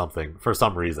for something, for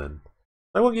some reason.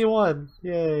 I won game one.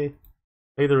 Yay.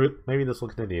 Maybe this will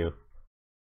continue.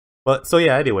 But so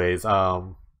yeah, anyways, like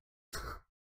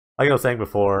I was saying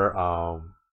before,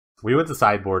 we went to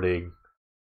sideboarding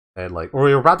and or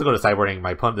we were about to go to sideboarding,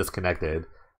 my pun disconnected.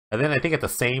 And then I think at the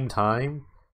same time,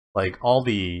 like all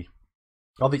the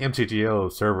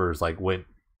MTGO servers went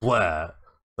blah.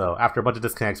 So after a bunch of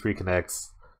disconnects, reconnects,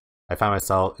 I found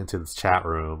myself into this chat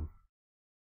room,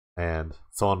 and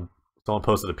someone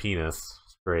posted a penis.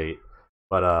 It's great,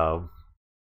 but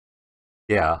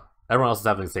yeah, everyone else is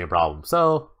having the same problem.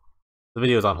 So the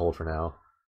video is on hold for now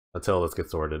until this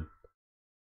gets sorted.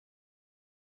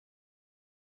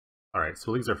 All right,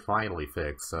 so these are finally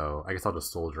fixed. So I guess I'll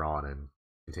just soldier on and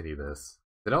continue this.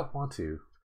 I don't want to.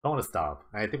 I don't want to stop.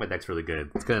 I think my deck's really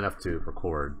good. It's good enough to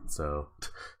record, so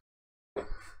I'm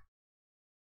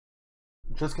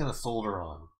just gonna soldier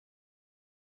on.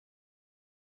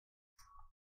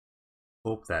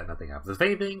 Hope that nothing happens. If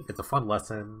anything, it's a fun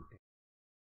lesson.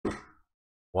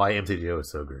 Why MTGO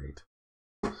is so great.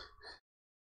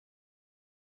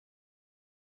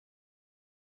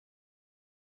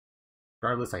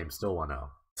 Regardless, I am still 1-0.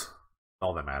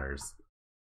 All that matters.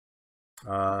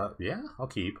 Yeah, I'll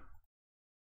keep.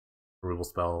 Removal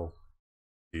spell,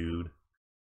 dude.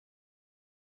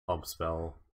 Pump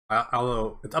spell.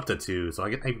 Although it's up to 2, so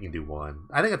I think we can do 1.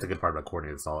 I think that's a good part about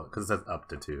coordinated assault because it says up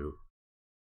to 2.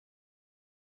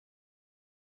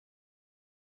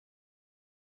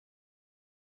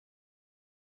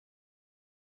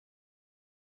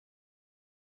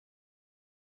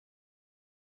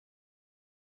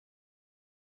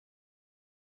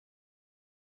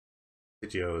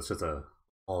 MTGO is just a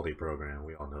quality program.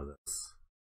 We all know this.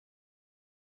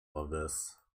 Love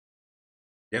this.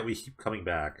 Yet we keep coming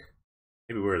back.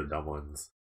 Maybe we're the dumb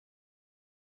ones.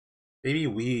 Maybe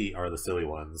we are the silly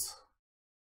ones.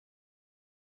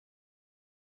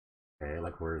 Okay,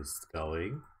 like where's it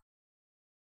going?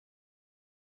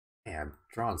 Man,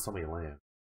 drawing so many lands.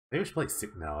 Maybe I should play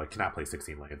no, I cannot play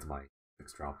 16 lands in my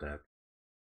 6-drop deck.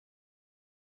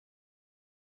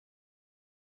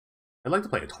 I'd like to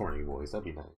play a Torning Voice, that'd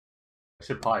be nice. I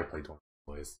should probably play Torning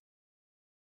Voice.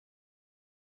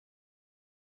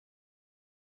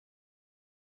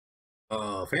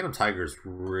 Phantom Tiger is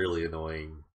really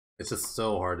annoying. It's just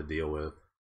so hard to deal with.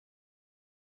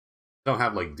 I don't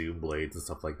have like Doom Blades and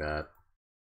stuff like that.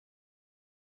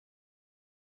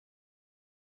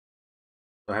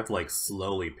 So I have to like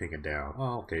slowly ping it down.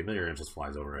 Oh, okay, Mirror just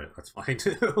flies over it. That's fine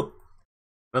too.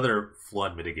 Another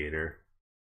flood mitigator.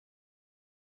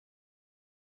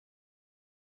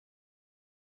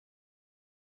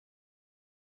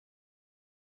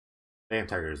 Phantom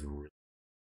Tiger is really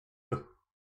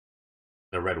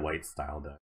the red-white style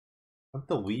deck. What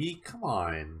the Wii? Come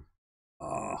on.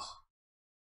 Ugh.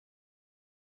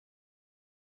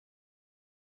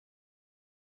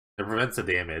 It prevents the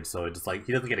damage, so it just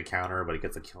he doesn't get a counter, but he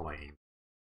gets to kill my aim.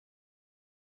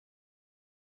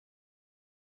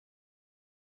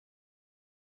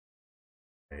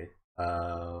 Okay.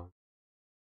 I'll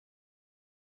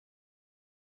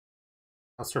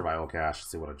survival cash,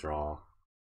 see what I draw.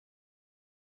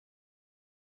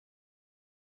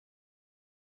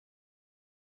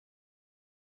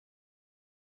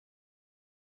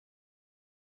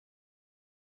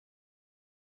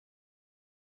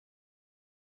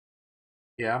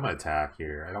 Yeah, I'm gonna attack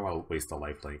here. I don't want to waste a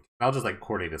lifelink. I'll just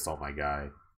coordinate assault my guy.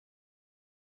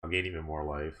 I'll gain even more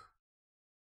life.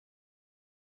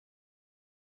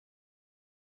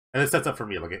 And it sets up for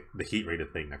me the heat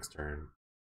rated thing next turn.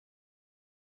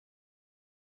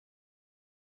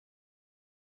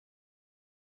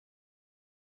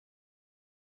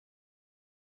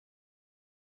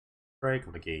 Strike, I'm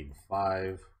gonna gain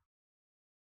 5.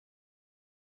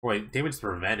 Wait, damage is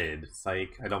prevented.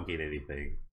 Psych, I don't gain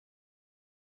anything.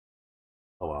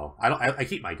 Oh well. I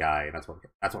keep my guy, and that's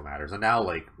what matters. And now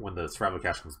when the survival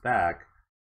cash comes back,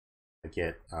 I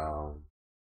get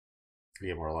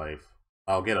more life.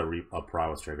 I'll get a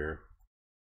prowess trigger.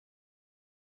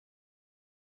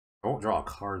 I won't draw a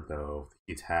card though if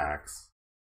he attacks.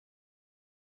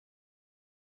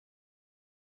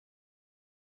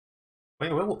 Wait,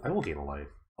 I will gain a life.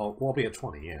 I'll be at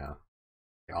 20, yeah.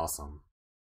 Okay, awesome.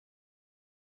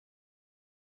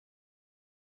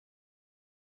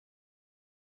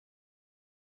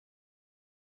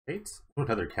 Wait,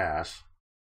 another cash.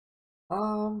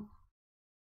 I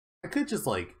could just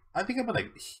I think I'm gonna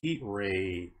heat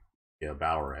ray Yeah,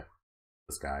 Battle Rat.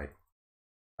 This guy.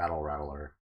 Battle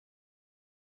Rattler.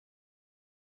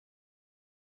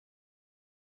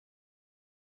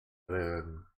 And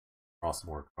then draw some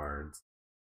more cards.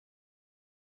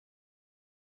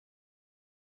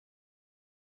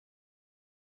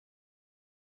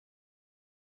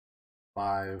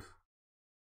 Five.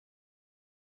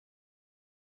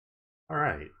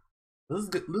 Alright. This is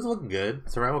good. This is looking good.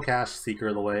 Survival Cache, Seeker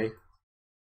of the way.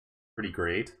 Pretty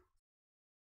great.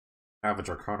 I have a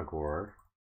Draconic Roar.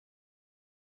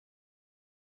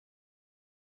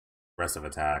 Aggressive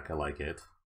attack, I like it.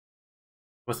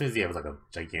 What means he has like a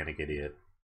gigantic idiot?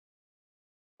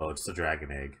 Oh, it's just a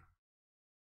dragon egg.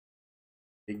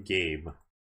 Big game.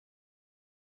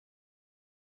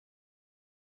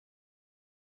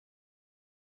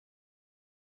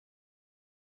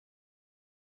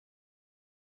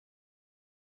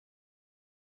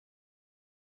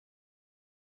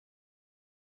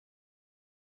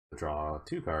 Draw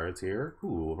 2 cards here.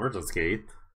 Ooh, Emergence Gate.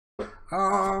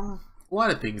 A lot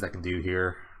of things I can do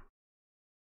here.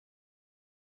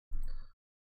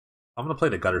 I'm gonna play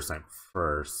the Gutter Snipe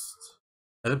first.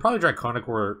 And then probably Draconic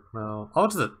Roar. No.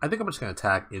 I think I'm just gonna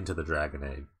attack into the Dragon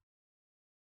Egg.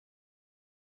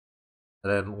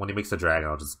 And then when he makes the dragon,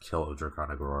 I'll just kill it with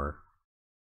Draconic Roar.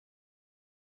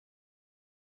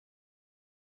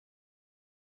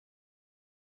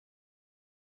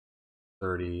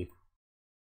 $30.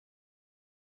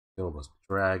 Kill this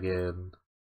dragon.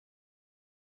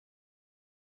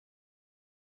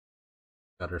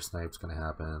 Gutter Snipe's gonna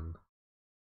happen.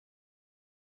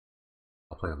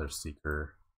 I'll play another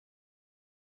Seeker.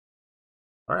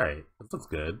 Alright, this looks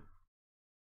good.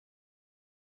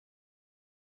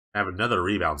 I have another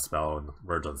rebound spell in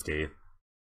Virgin Scathe.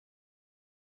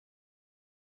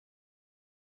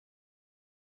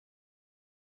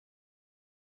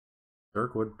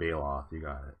 Dirkwood Baloth, you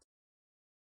got it.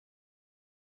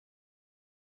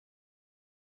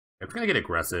 If it's gonna get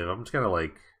aggressive, I'm just gonna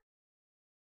like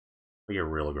get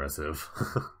real aggressive.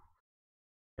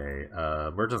 Okay,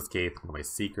 Virgin Scathe, one of my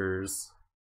Seekers.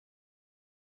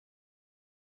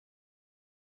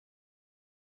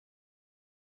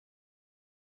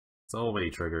 So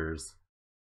many triggers.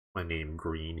 My name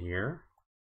green here.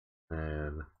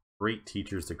 And Great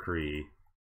Teacher's Decree.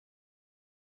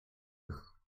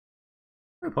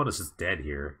 My opponent's just dead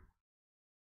here.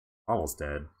 Almost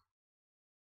dead.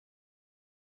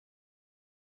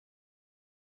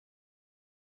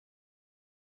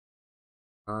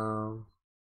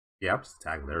 Yeah, I'm just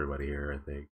attacking everybody here, I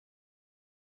think.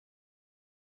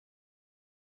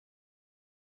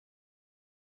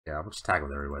 Yeah, I'm just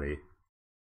tagging everybody.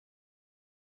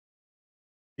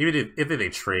 Even if they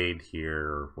trade here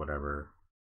or whatever,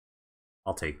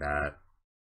 I'll take that.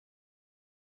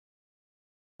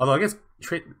 Although I guess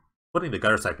putting the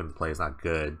Gutter Snipe into play is not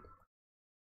good.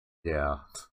 Yeah.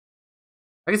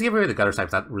 I guess giving away the Gutter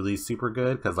Snipe's not really super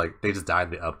good, because like they just died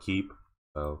in the upkeep.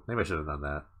 So maybe I should have done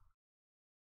that.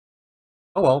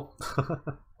 Oh well.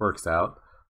 Works out.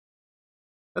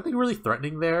 Nothing really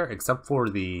threatening there, except for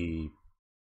the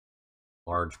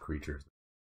large creatures.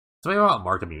 Something about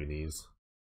Mark immunities.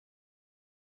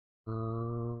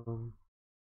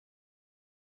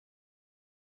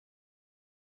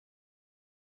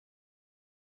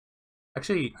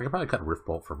 Actually, I could probably cut Rift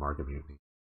Bolt for Mark immunity.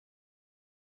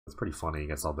 It's pretty funny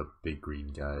against all the big green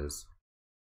guys.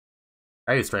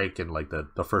 Ice Strike and like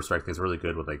the first strike is really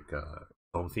good with like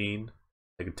Foam Fiend.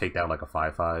 They can take down like a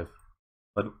 5/5.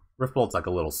 But Rift Bolt's like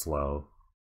a little slow.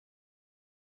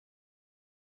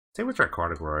 Same with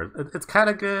Draconic Roar. It's kind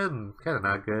of good and kind of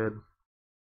not good.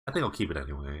 I think I'll keep it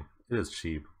anyway. It is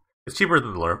cheap. It's cheaper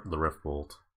than the Rift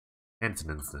Bolt. And it's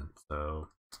an instant, so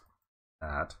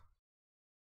that.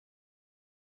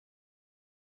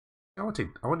 I want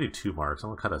to do 2 marks. I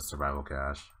want to cut a Survival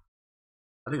Cache.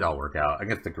 I think that'll work out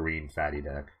against the green fatty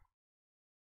deck.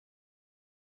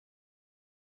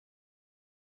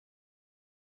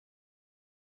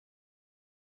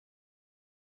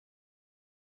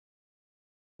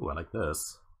 Ooh, I like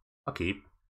this. I'll keep.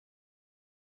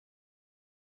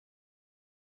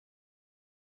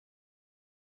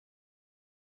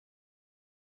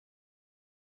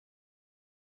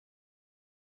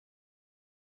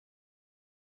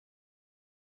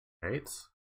 Right.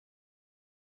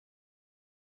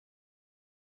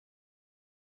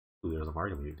 Ooh, there's a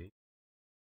Mark immunity.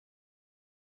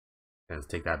 And let's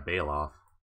take that Bale off.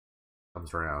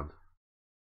 Comes around.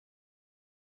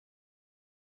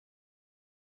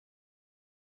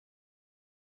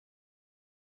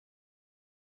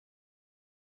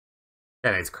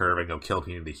 Yeah, it's curving. Go kill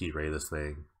him to heat ray this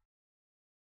thing.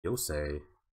 You'll say.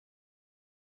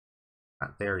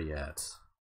 Not there yet.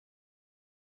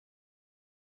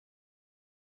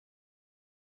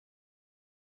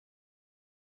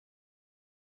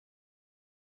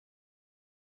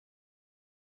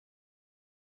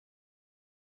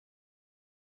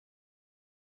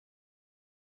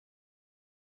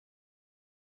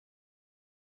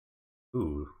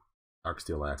 Ooh, Dark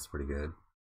Steel Axe, pretty good.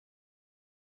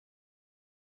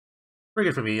 Pretty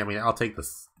good for me. I mean, I'll take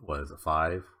this. What is it,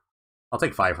 5? I'll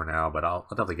take 5 for now, but I'll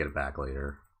definitely get it back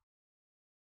later.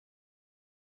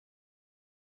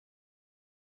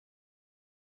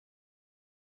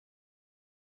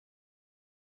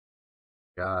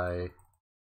 Guy.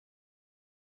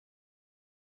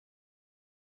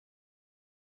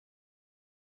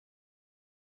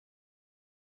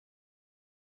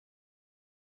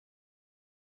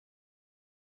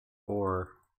 Four.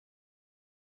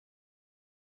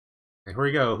 And here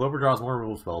we go. Whoever draws more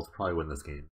removal spells will probably win this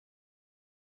game.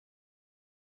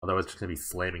 Although it's just going to be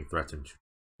slamming threats into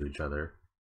each other.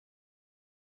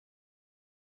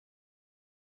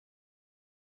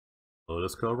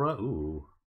 Lotus Cobra? Ooh.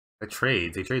 It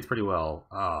trades. He trades pretty well.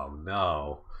 Oh,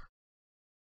 no.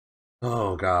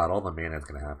 Oh, God. All the mana is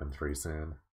going to happen pretty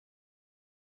soon.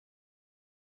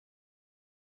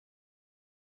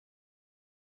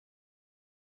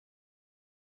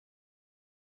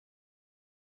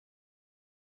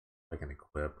 I can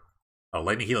equip. Oh,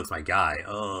 Lightning Helix, my guy.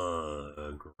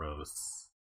 Ugh, gross.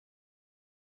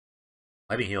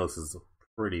 Lightning Helix is a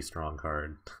pretty strong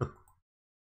card.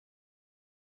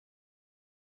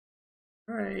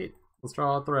 Alright, let's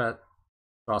draw a threat.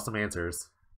 Draw some answers.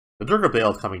 The Durga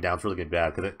Bale coming down is really good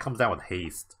bad because it comes down with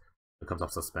haste. It comes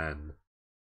off suspend.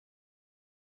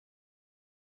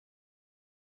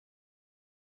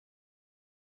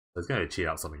 So it's gonna cheat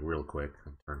out something real quick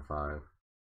on turn 5.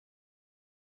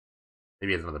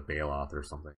 Maybe it's another Bailoff or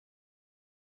something.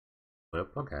 Flip,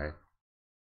 okay.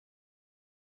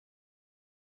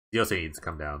 Dios needs to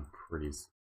come down pretty this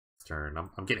turn.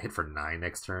 I'm getting hit for 9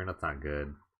 next turn. That's not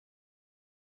good.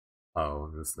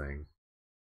 Oh, this thing.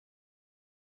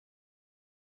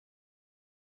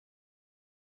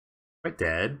 Am I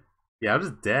dead? Yeah, I'm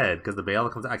just dead because the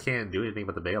Bailoff comes. I can't do anything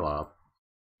but the Bailoff.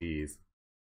 Jeez.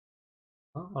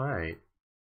 Oh, alright.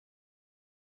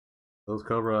 Those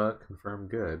Cobra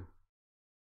confirmed good.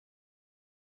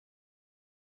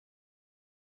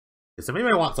 Yeah, so maybe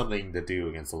I want something to do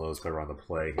against the Lowe's Cobra on the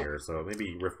play here. So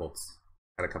maybe Riftbolt's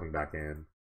kind of coming back in.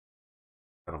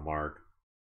 Kind of mark.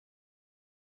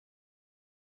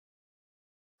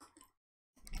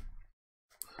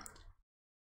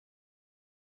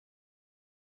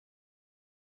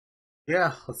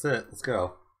 Yeah, that's it. Let's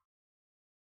go.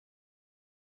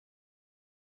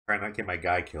 Try not to get my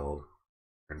guy killed.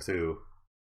 Turn 2.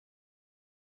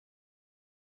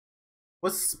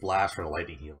 What's Splash for the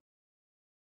Lightning Heal?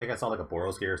 I think I saw like a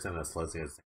Boros Garrison and a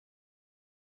Slesius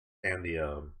and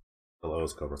the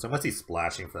Lowe's Cobra. So I must be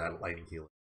splashing for that Lightning Heal.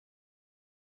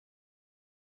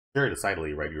 Very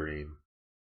decidedly red green.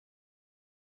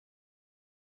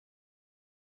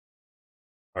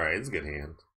 Alright, it's a good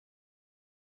hand.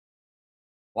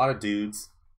 A lot of dudes.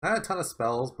 Not a ton of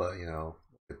spells, but you know,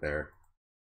 get there.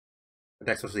 The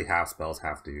deck's mostly half spells,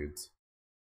 half dudes.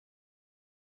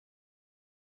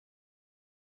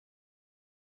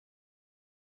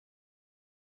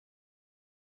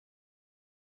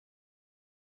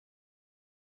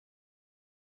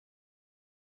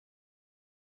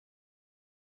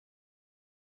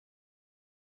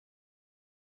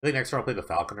 I think next turn I'll play the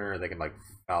Falconer, and they can like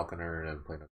Falconer and then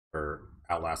play another, or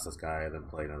outlast this guy, and then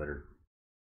play another.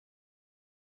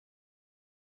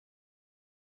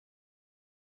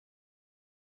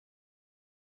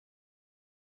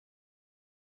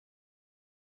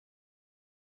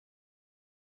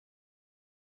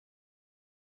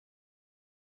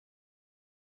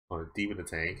 Oh, deep in the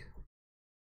tank.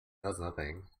 Does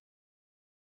nothing.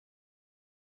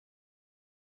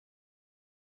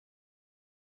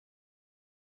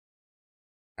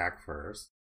 Attack first.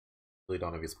 Really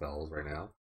don't have any spells right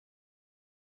now.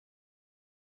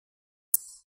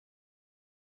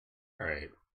 Alright.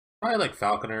 Probably like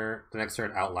Falconer. The next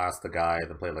turn outlast the guy,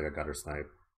 then play like a Gutter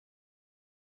Snipe.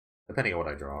 Depending on what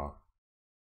I draw.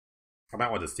 I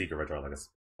might want the Seeker if I draw like a.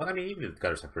 But I mean, even the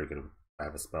Gutter Snipe pretty good if I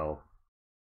have a spell.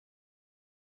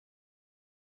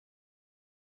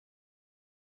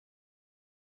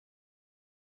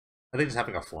 I think just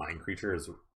having a flying creature is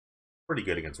pretty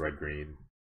good against red green.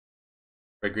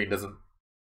 Red green doesn't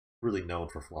really known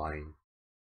for flying.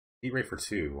 Heat rate for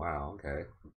 2. Wow, okay.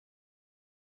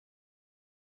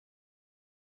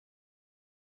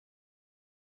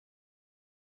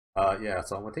 Yeah,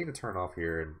 so I'm gonna take the turn off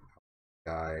here and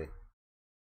guy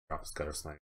drop his Gutter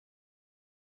Snipe.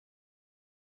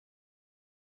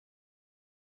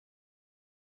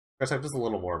 Gutter Snipe just a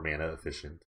little more mana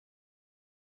efficient.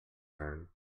 Turn.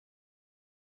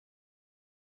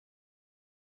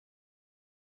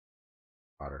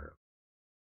 Water.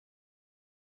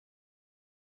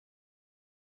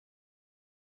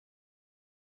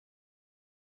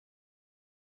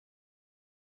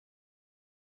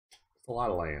 a lot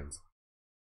of lands.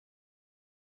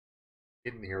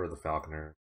 Get in here with the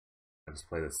Falconer. And just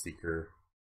play the Seeker.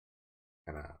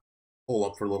 Kind of pull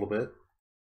up for a little bit.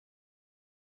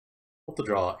 Hope to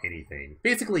draw anything.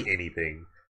 Basically anything.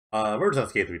 Emergency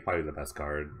Escape would be probably the best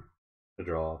card to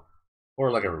draw.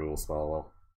 Or like a removal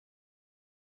spell.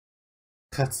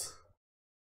 That's...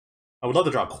 I would love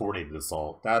to draw Coordinated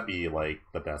Assault. That'd be like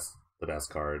the best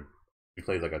card. You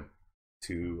play like a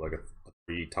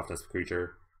 3 toughness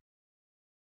creature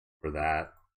for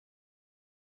that.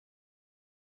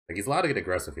 Like he's allowed to get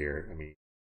aggressive here. I mean,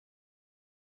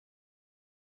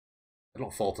 I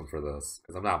don't fault him for this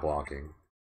because I'm not blocking.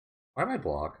 Why am I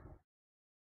block?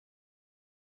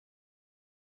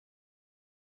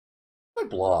 I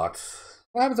blocked.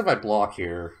 What happens if I block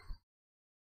here?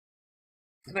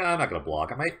 No, I'm not gonna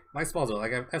block. My spells are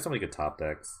like I have so many good top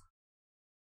decks.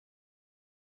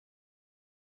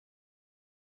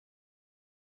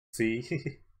 See?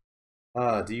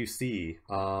 Do you see?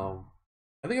 I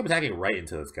think I'm attacking right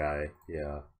into this guy.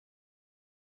 Yeah.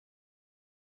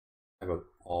 I go with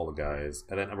all the guys.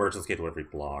 And then Emergence Gate whenever he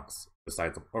blocks.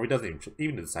 Decides or he doesn't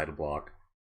even decide to block.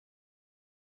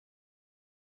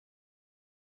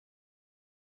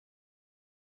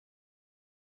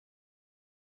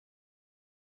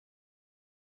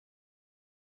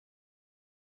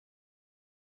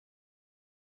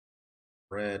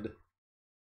 Red.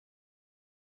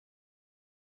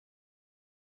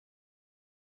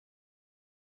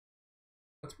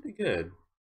 That's pretty good.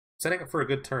 Setting up for a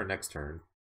good turn next turn.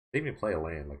 They even play a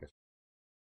land like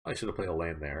I should have played a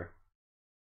land there.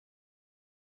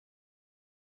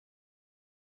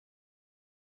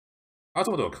 I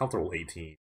also want to do a comfortable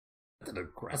 18. That's an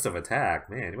aggressive attack,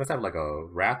 man. You must have like a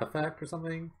wrath effect or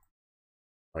something.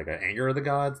 Like an anger of the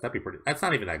gods. That'd be pretty. That's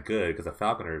not even that good because the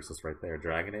Falconer is just right there.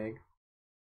 Dragon Egg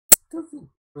doesn't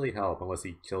really help unless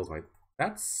he kills my.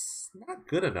 That's not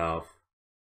good enough.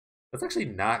 That's actually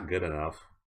not good enough.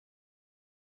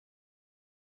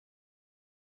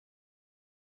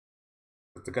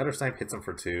 If the Gutter Snipe hits him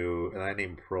for 2, and I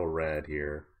name Pearl Red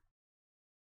here.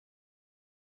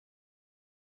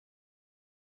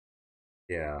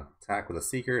 Yeah, attack with a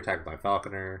Seeker, attack with my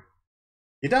Falconer.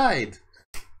 He died!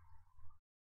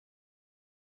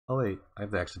 Oh wait, I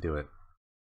have to actually do it.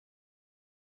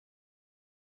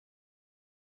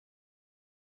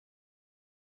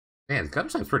 Man, Gutter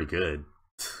Snipe's pretty good.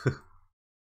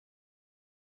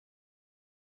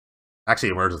 Actually,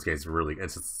 Emergence Gate is really,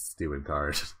 it's a stupid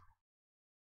card.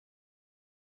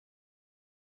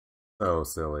 So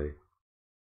silly.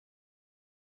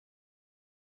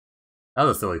 That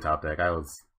was a silly top deck. I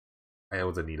was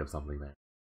in need of something there.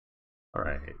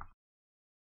 Alright.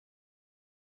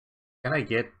 Can I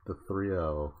get the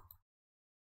 3-0?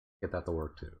 Get that to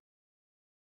work too.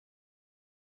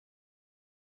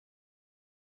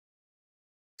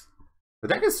 The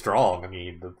deck is strong. I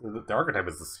mean, the archetype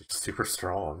is super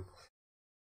strong.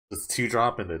 Just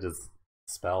 2-drop and it just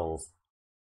spells.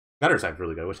 Gutter Snipe's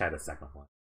really good. I wish I had a second one.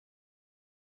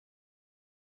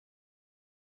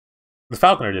 The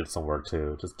Falconer did some work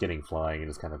too, just getting flying and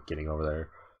just kind of getting over there.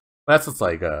 But that's just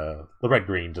like the red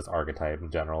green just archetype in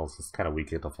general is just kind of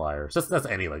weak at the flyer. It's just that's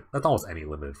almost any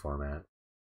limited format.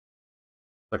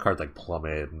 The cards like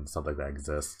Plummet and stuff like that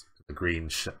exist. The green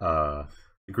shell.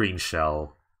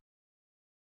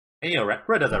 And you know,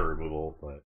 red does have removal,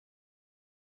 but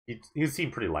he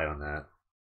seemed pretty light on that.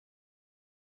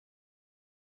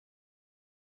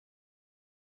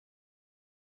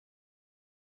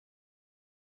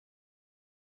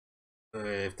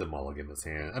 I have to mulligan this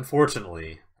hand.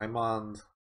 Unfortunately, I'm on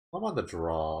the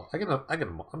draw. I'm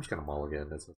just gonna mulligan.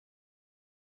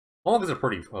 Mulligans are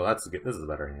pretty. Oh, that's good. This is a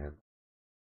better hand.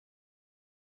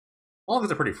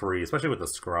 Mulligans are pretty free, especially with the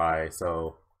scry.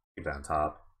 So keep that on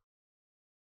top.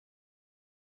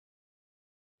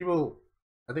 People,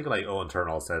 I think like Owen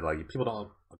Turnall said, like people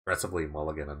don't aggressively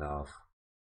mulligan enough,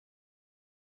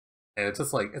 and it's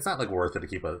just like it's not like worth it to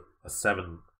keep a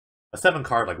 7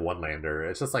 card like one lander.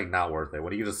 It's just like not worth it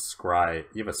when you just scry.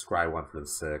 You have a scry 1 for the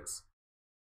 6.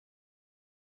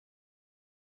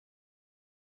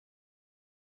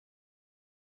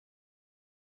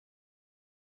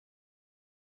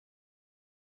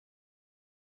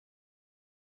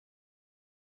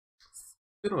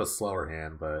 Bit of a slower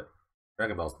hand, but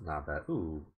Dragon Bell's not bad.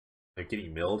 Ooh, like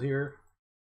getting milled here.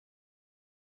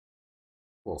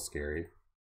 A little scary.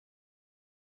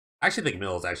 I actually think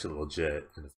Mill is actually legit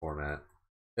in this format.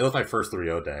 It was my first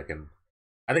 3-0 deck, and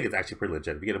I think it's actually pretty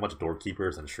legit. If you get a bunch of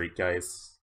Doorkeepers and Shriek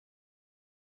Guys,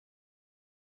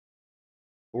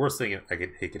 the worst thing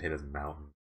he could hit is Mountain.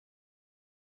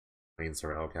 Main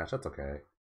Sir Elcash, that's okay.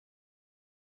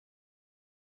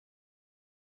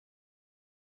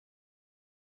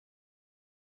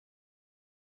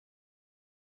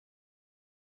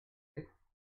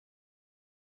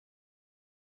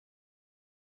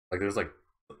 Like there's like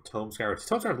Tome Scour.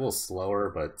 Tome Scour is a little slower,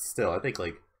 but still, I think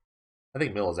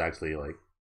Mill is actually like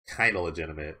kind of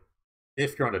legitimate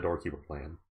if you're on a Doorkeeper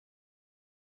plan.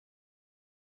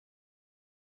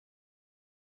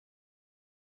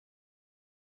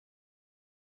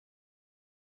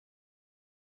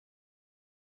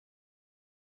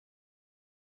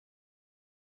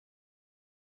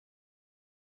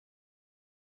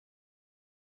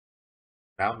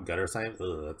 Mountain Gutter Sign,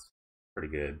 ugh, that's pretty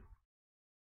good.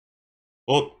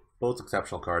 Both both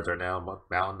exceptional cards right now.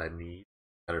 Mountain, I need.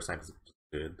 Gutter Sign is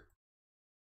good.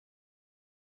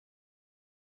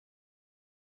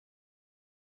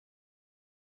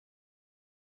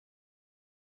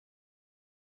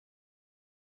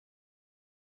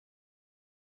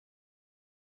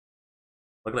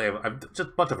 Luckily, I've just a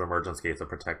bunch of emergence gates to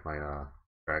protect my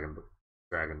dragon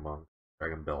dragon monk,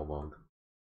 dragon bell monk.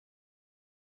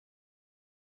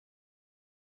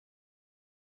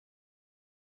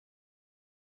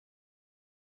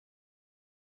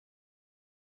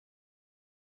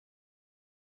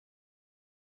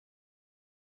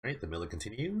 Right, the mill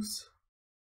continues.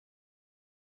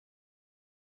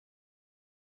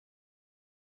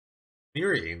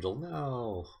 Mirror Angel,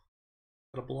 no,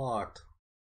 got blocked.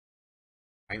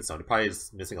 Einstein, he probably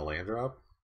is missing a land drop.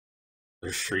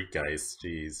 There's Shriek Geist,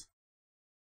 jeez.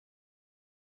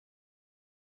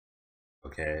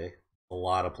 Okay, a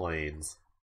lot of planes.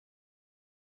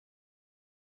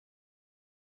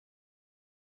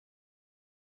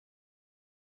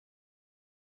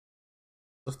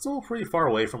 It's still pretty far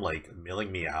away from like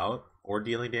milling me out or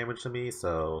dealing damage to me,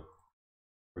 so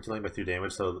we're dealing by 2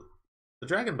 damage, so the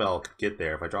Dragon Bell could get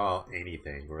there if I draw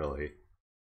anything, really.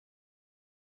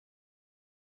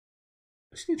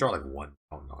 I just need to draw like 1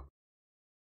 mountain on.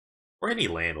 Or any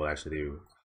land will actually do.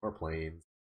 Or planes.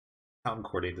 Mountain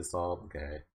Coordinate Dissolve,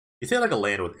 okay. You say like a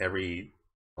land with every.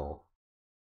 Oh.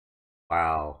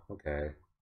 Wow, okay.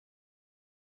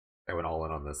 I went all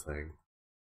in on this thing.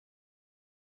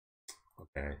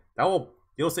 Okay. That will.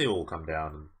 You'll say it will come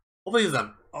down. Hopefully, it's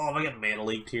not. Oh, if I get mana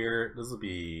leaked here, this will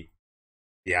be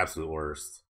the absolute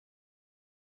worst.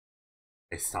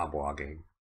 They stop blocking.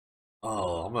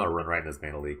 Oh, I'm gonna run right in this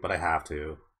mana leak, but I have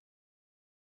to.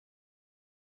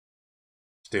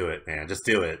 Just do it, man. Just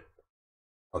do it.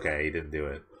 Okay, he didn't do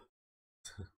it.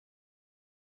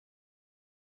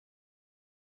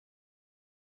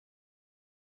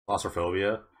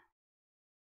 Claustrophobia.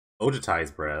 Ojutai's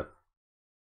Breath.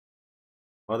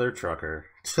 Mother Trucker.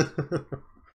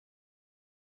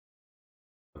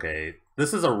 Okay,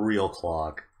 this is a real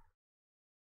clock.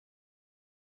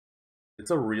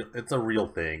 It's a real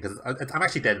thing because I'm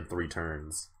actually dead in 3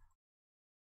 turns.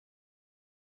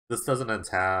 This doesn't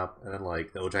untap, and then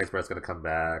like the Ojai's Breath's gonna come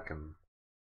back, and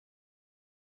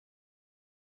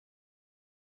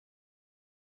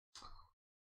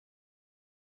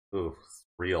ooh, it's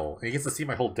real. And he gets to see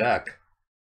my whole deck.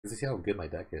 He gets to see how good my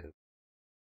deck is.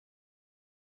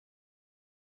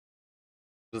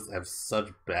 Just have such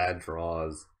bad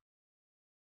draws.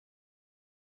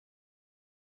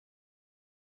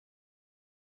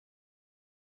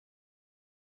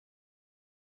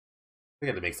 I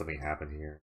had to make something happen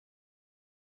here.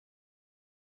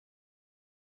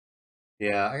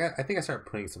 Yeah, I think I start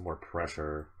putting some more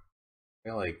pressure. I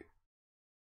feel like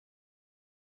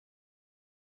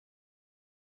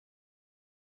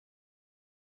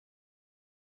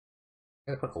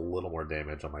I gotta put a little more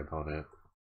damage on my opponent.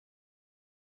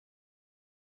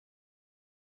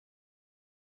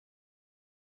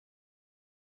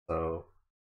 So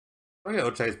if I get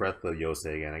Ochai's Breath the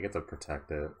Yosei again, I get to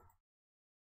protect it.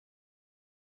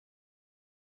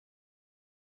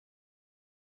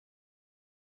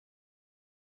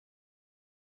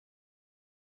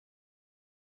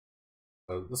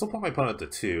 So this will put my opponent to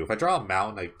 2. If I draw a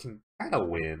mountain, I can kind of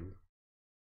win.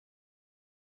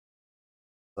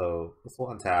 So this will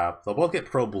untap. They'll both get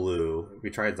pro blue if he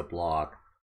tries to block.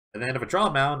 And then if I draw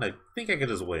a mountain, I think I can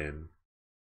just win.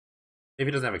 If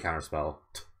he doesn't have a counter spell.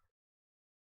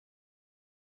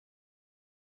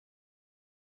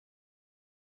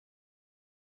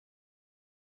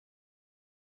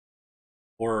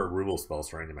 Or removal spells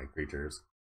for any of my creatures.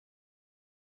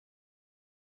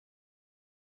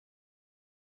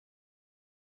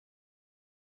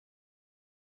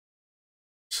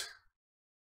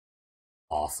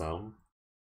 Awesome.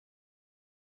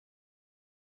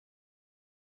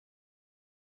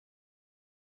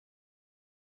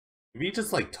 If he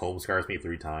just like Tome Scars me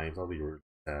 3 times, I'll be really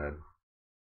sad.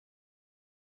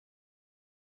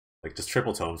 Like just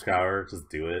triple Tome Scour, just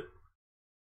do it.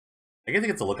 I guess he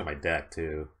gets a look at my deck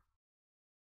too.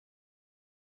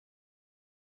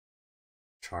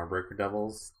 Charbreaker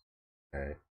Devils.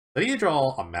 Okay. I need to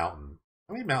draw a mountain.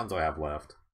 How many mountains do I have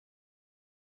left?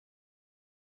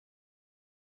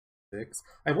 6.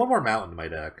 I have one more mountain in my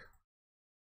deck.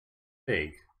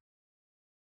 Big.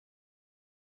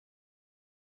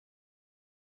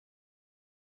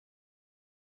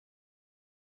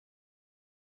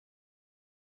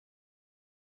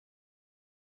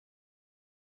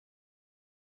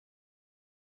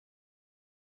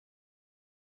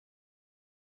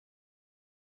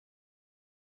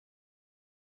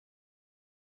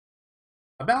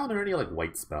 A mountain or any like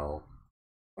white spell.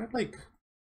 I have like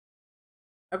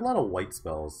I have a lot of white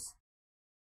spells.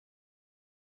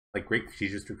 Like Great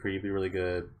Strategic Decree would be really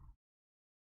good.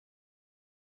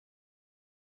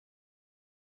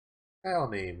 I'll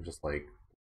name just like,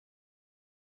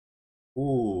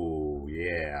 ooh,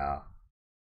 yeah.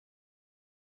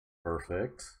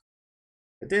 Perfect.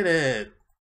 I did it!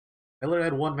 I literally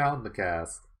had one mountain to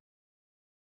cast.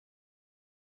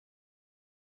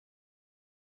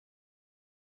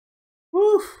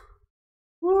 Woo!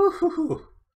 Woo!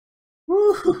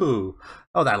 Woo!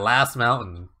 Oh, that last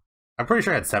mountain. I'm pretty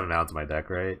sure I had 7 mountains in my deck,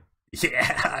 right?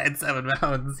 Yeah, I had 7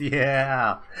 mountains.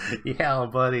 Yeah, yeah,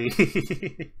 buddy.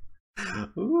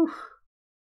 Ooh.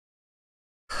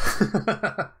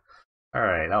 All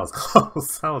right, that was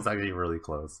close. That was actually really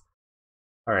close.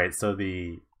 All right, so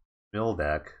the mill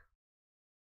deck,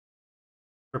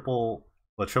 triple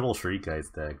Shriek Guys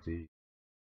deck. Gee,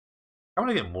 I'm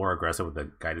gonna get more aggressive with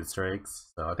the guided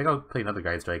strikes. So I think I'll play another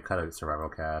guided strike, cut a survival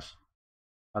cache.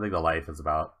 I think the life is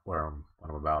about what I'm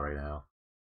about right now.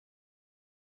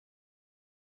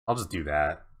 I'll just do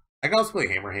that. I can also play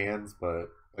Hammer Hands, but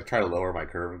I try to lower my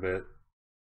curve a bit.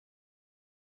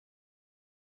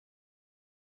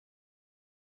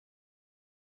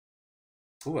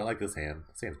 Ooh, I like this hand.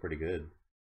 This hand's pretty good.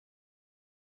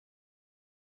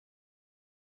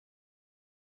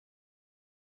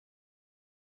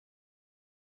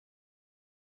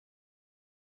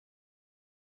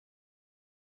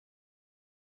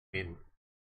 I mean,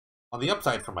 on the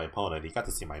upside for my opponent, he got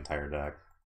to see my entire deck.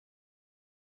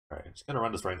 Alright, just gonna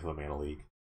run this right into a Mana Leak.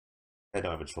 I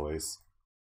don't have a choice.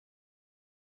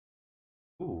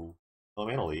 Ooh, no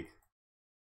Mana Leak.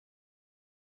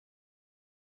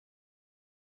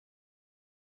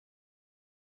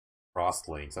 Frost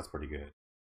Links, that's pretty good.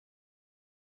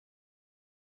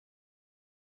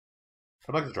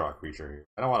 I'd like to draw a creature here.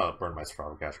 I don't want to burn my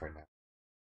Survival Cache right now.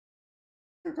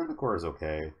 Return to Core is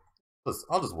okay.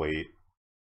 I'll just wait.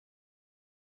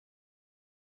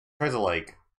 Try to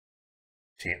like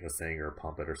chant this thing or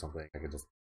pump it or something. I can just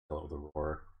kill it with a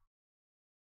roar.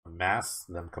 Amass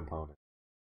them component.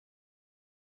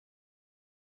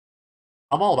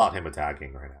 I'm all about him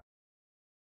attacking right now.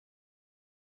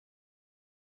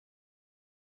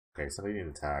 Okay, so they need an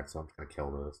attack, so I'm just gonna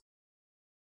kill this.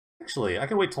 Actually, I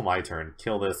can wait till my turn,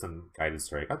 kill this, and Guided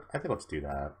Strike. I think let's do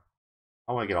that.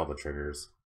 I want to get all the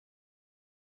triggers.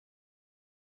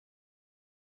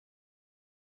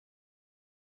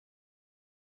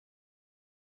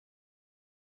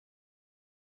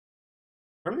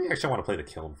 Or maybe actually I want to play the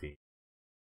Kiln Fiend.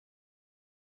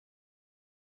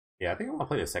 Yeah, I think I want to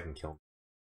play the second Kiln.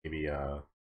 Maybe go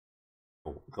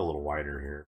a little wider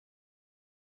here.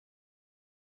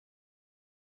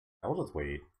 I will just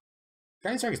wait.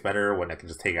 Guided Strike is better when I can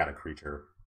just take out a creature.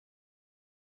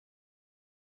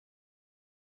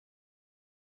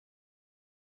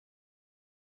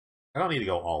 I don't need to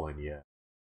go all in yet.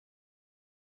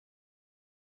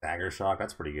 Dagger Shock,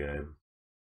 that's pretty good.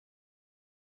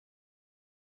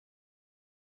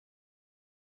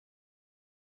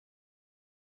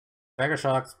 Dagger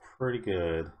Shock's pretty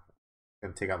good. I'm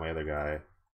gonna take out my other guy.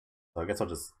 So I guess I'll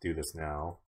just do this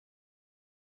now.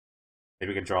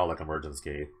 Maybe we can draw like Emergence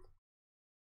Gate.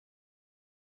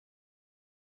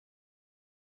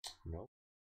 Nope.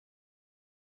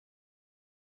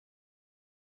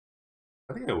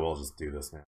 I think I will just do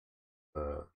this now.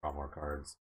 Draw more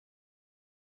cards.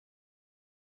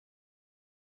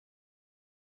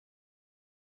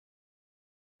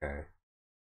 Okay.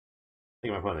 I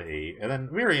think I'm putting an 8. And then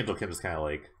Mirror Angel can just kind of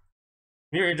like...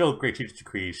 Mirror Angel, Great Strategic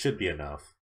Decree should be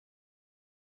enough.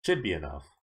 Should be enough.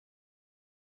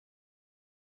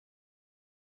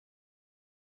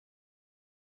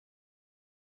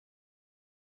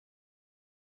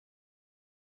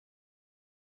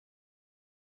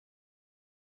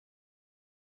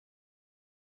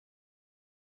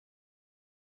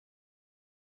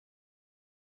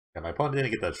 Yeah, my opponent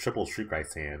didn't get the triple Shriek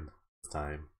Ice hand this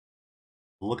time.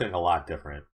 Looking a lot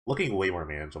different. Looking way more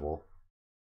manageable.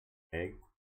 Okay.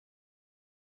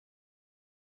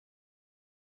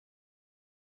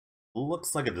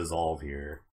 Looks like a dissolve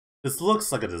here. This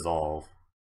looks like a dissolve.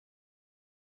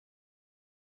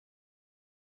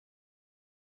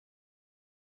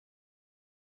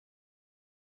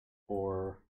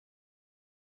 4.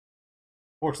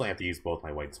 Fortunately, I have to use both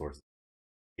my white swords to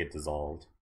get dissolved.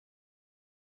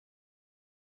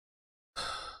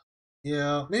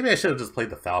 Yeah, maybe I should have just played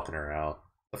the Falconer out.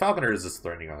 The Falconer is just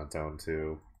threatening on its own,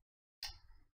 too.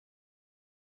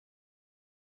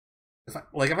 If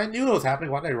I knew what was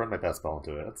happening, why did I run my best spell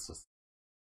into it? That's just...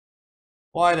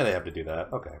 Why did I have to do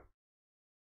that? Okay.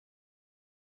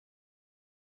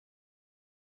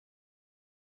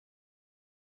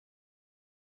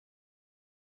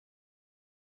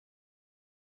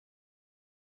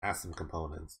 Ask some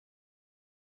components.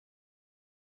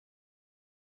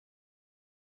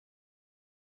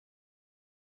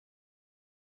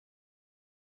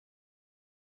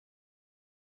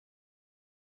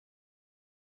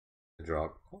 Draw.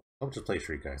 I'll just play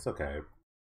Shriek Ice. Okay.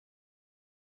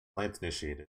 Plants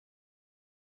initiated.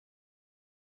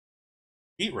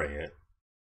 Heat Ray it.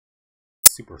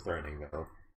 Super threatening, though.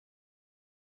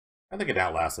 I think it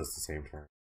outlasts us the same turn.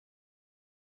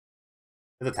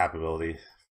 It's a tap ability.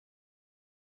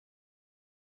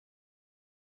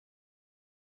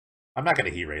 I'm not gonna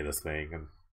Heat Ray this thing. I'm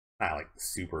not, like,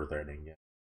 super threatening yet.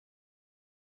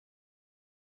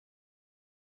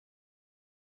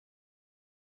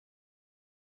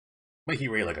 I might Heat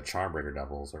Ray like a Charmbreaker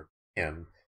Devils or and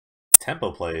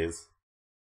Tempo plays.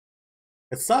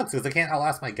 It sucks because I can't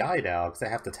outlast my guy now because I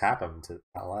have to tap him to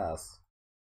outlast.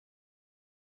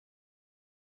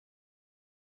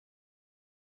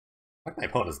 I like my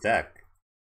opponent's deck.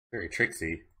 Very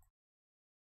tricksy.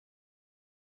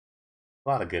 A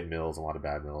lot of good mills, a lot of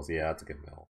bad mills. Yeah, that's a good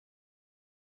mill.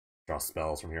 Draw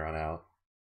spells from here on out.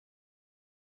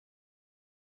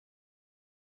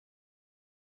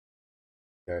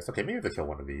 Guys, okay, maybe I have to kill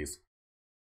one of these.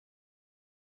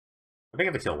 I think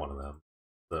I have to kill one of them.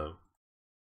 So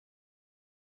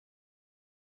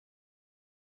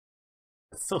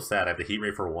it's so sad. I have to Heat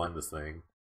Ray for one this thing.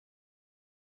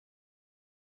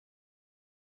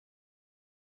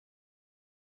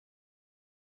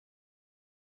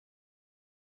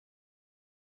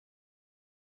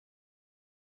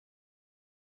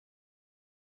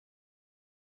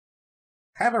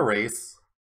 Have a race,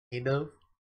 kind of.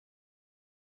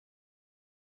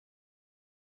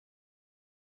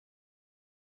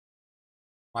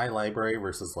 My library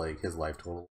versus like his life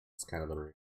total. It's kind of the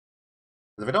race.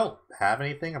 If I don't have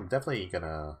anything, I'm definitely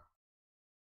gonna.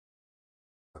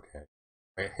 Okay,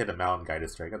 I hit a Mountain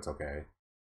Guided Strike. That's okay.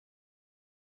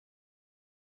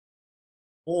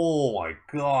 Oh my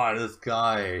god, this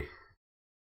guy.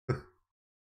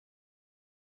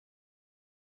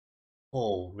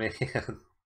 Oh man.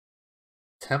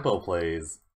 Tempo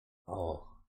plays. Oh.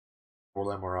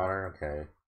 Warland Marauder? Okay.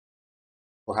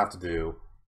 We'll have to do.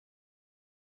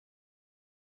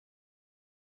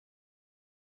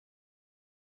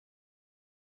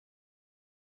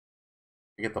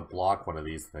 You get to block one of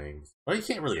these things. Well, he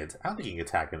can't really. I don't think he can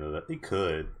attack into that. He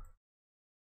could.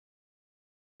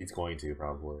 He's going to,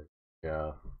 probably.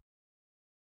 Yeah.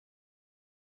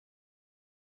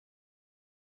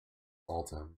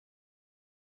 Assault him.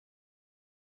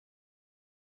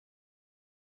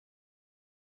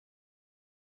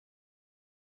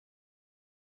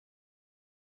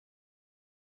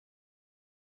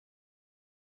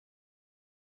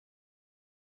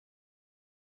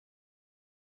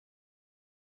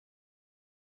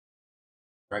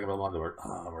 Dragon Ball on the word.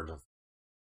 We're just.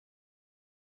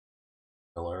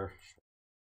 Killer.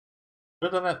 Should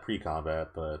have done that pre-combat,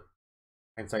 but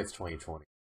hindsight's 2020.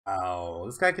 Oh,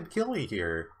 this guy could kill me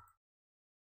here.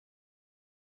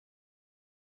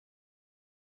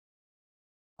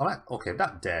 I'm not okay. I'm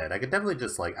not dead. I could definitely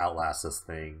just like outlast this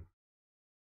thing.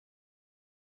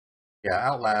 Yeah,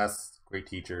 outlast. Great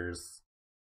teachers.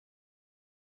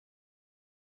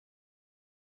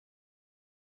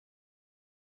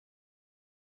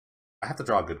 I have to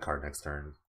draw a good card next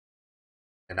turn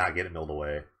and not get it milled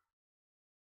away.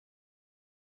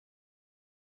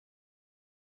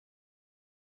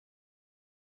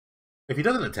 If he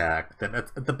doesn't attack, then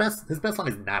that's the best. His best line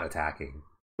is not attacking,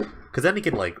 because then he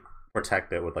can like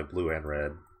protect it with like blue and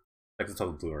red, like it's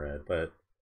total blue and red. But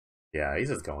yeah, he's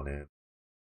just going in.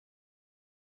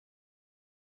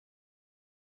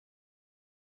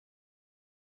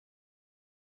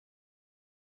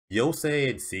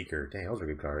 Yosei and Seeker. Dang, those are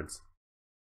good cards.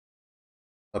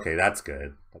 Okay, that's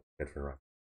good. That's good for run.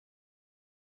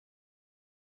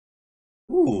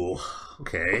 Ooh,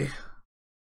 okay.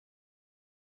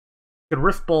 Can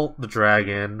Rift Bolt the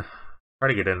dragon. Try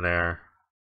to get in there.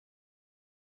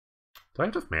 Do I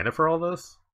have enough mana for all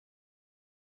this?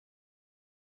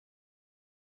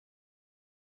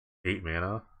 8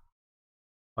 mana?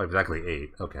 Oh, exactly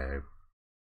 8. Okay.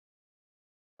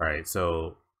 Alright,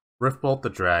 so Riftbolt the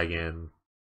dragon.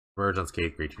 Merge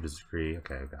unscathed creature disagree.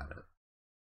 Okay, I got it.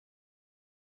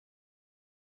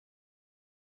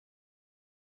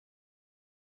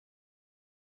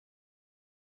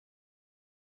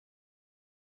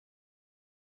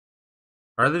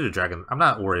 Or are they the dragon? I'm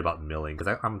not worried about milling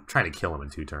because I'm trying to kill him in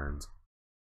 2 turns.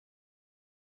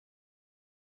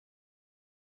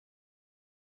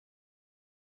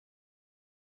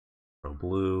 Pro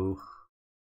blue.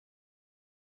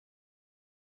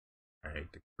 Alright,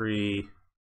 decree.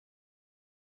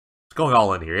 It's going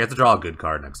all in here. He has to draw a good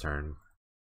card next turn.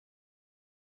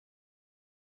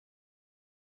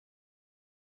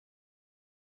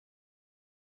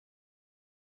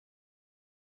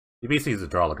 He basically needs to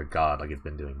draw like a god, like he's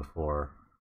been doing before.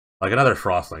 Like another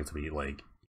Frostlings would be like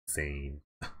insane.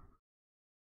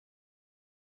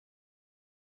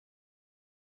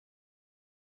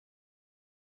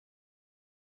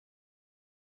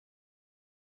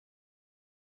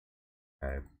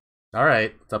 Okay.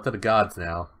 Alright, it's up to the gods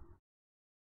now.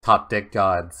 Top deck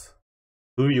gods.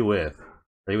 Who are you with?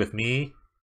 Are you with me?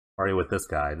 Or are you with this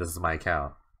guy? This is my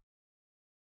account.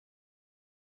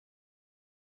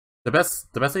 The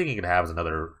best thing you can have is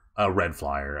another red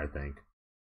flyer, I think.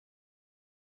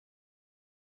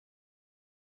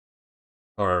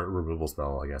 Or a removal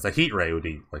spell, I guess. A heat ray would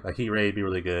be like a heat ray would be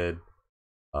really good.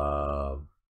 Um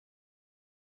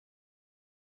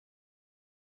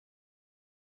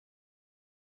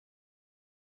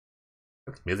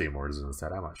I think Mizzy is in the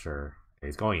set, I'm not sure. Okay,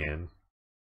 he's going in.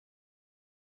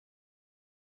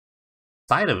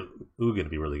 Sign of Ugin would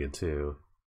be really good too.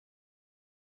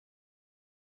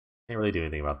 Can't really do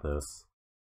anything about this.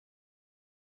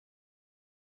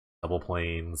 Double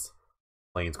planes.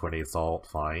 Planes coordinate assault,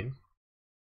 fine.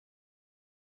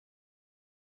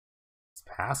 This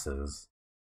passes.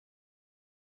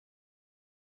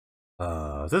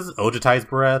 This is Ojutai's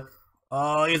Breath.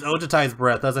 Oh, he has Ojutai's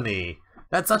Breath, doesn't he?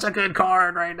 That's such a good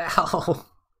card right now.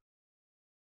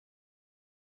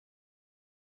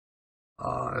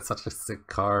 Oh, that's such a sick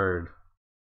card.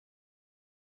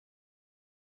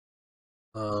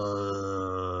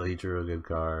 He drew a good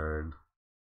card.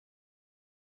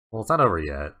 Well, it's not over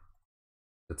yet.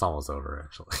 It's almost over,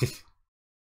 actually. If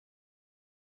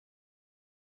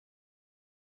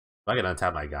I can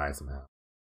untap my guy somehow.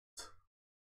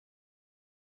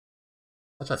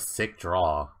 Such a sick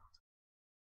draw.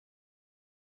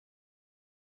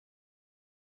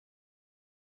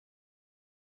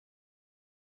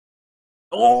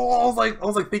 Oh, I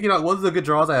was like thinking about what are the good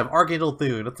draws I have. Archangel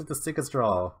Thune. That's like the sickest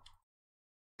draw.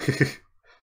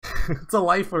 It's a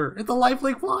lifer. It's a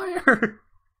lifelink flyer.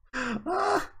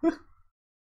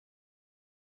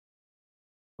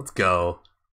 Let's go.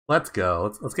 Let's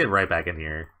go. Let's get right back in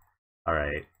here. All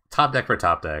right. Top deck for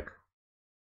top deck.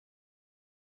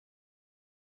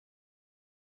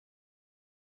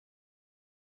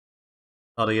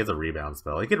 Oh, he has a rebound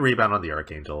spell. He can rebound on the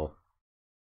Archangel.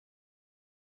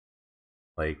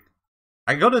 Like,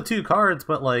 I go to 2 cards,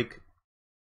 but like,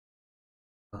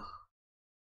 ugh.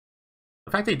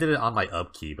 The fact they did it on my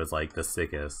upkeep is like the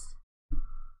sickest.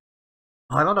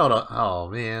 Oh, I don't know. Oh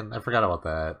man, I forgot about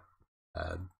that.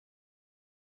 Bad.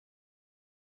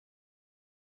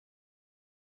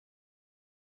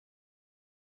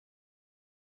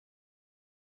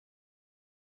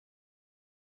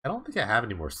 I don't think I have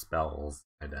any more spells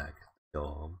in my deck to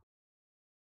kill him.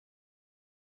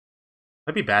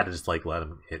 Might be bad to just like let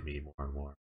him hit me more and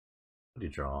more. What do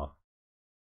you draw?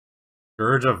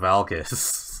 Scourge of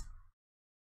Valkis.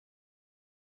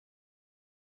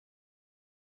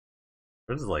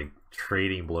 We're just like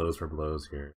trading blows for blows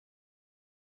here.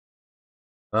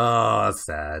 Oh, that's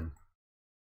sad.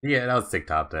 Yeah, that was sick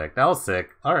top deck. That was sick.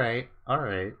 Alright,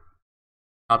 alright.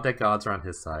 Top deck gods are on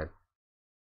his side.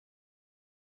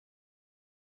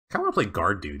 I kinda wanna play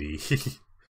guard duty.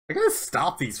 I gotta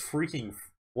stop these freaking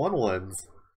 1/1s.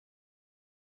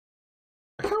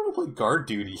 I kinda wanna play guard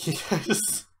duty. I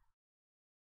just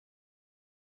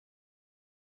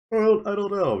I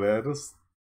don't know, man. Just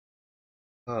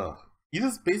he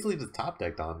just basically just top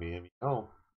decked on me. I mean, I don't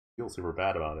feel super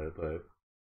bad about it, but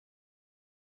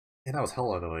man, that was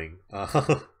hella annoying. I'm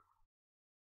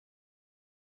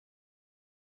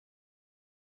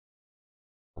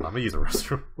gonna use the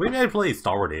restroom. Maybe I play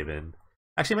Starward Aven.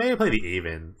 Actually, maybe I play the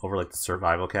Aven over like the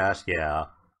survival cache. Yeah,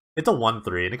 it's a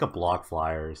 1/3 and it can block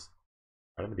flyers.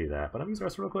 I'm gonna do that, but I'm gonna use the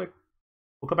restroom real quick.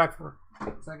 We'll come back for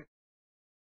a second.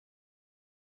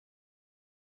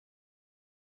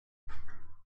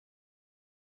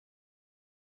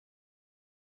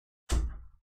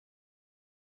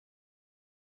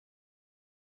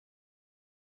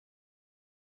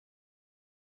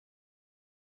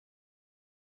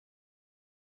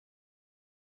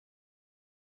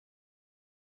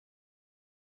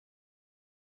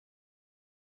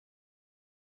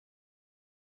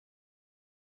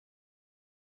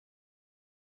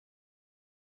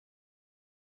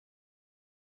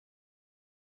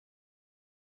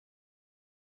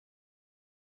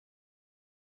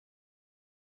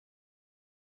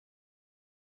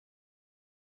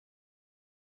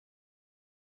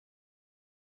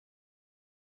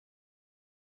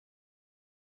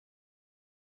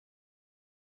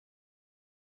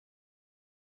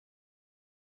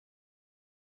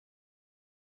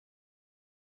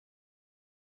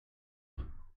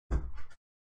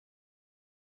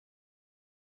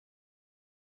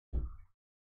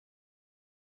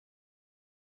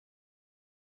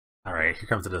 Alright, here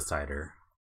comes the decider.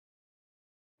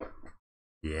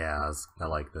 Yes, I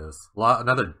like this.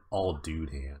 Another all dude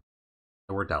hand.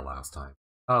 It worked out last time.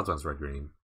 Oh, this one's red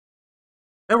green.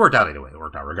 It worked out anyway. It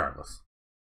worked out regardless.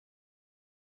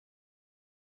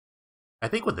 I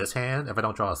think with this hand, if I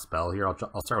don't draw a spell here,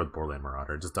 I'll start with Borderland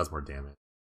Marauder. It just does more damage.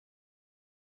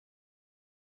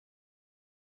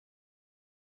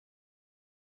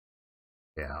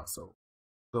 Yeah, so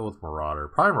go with Marauder.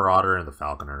 Probably Marauder and the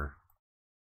Falconer.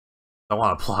 I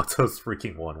want to block those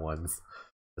freaking 1/1s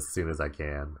as soon as I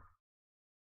can.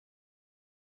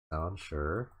 I'm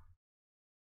sure.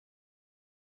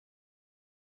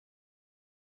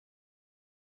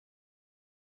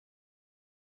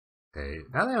 Okay,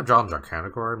 now that I've drawn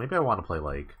Draconicore, maybe I want to play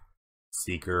like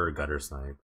Seeker or Gutter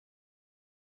Snipe.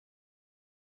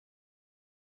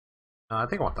 I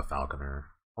think I want the Falconer.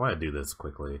 I want to do this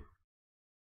quickly.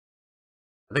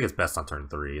 I think it's best on turn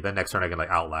 3. Then next turn I can like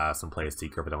Outlast and play a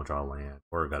Seeker if I don't draw a land,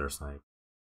 or a Gutter Snipe.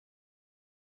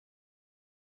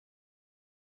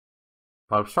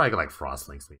 But I'm trying to like Frost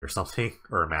Links me or something,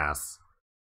 or Amass.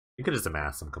 You could just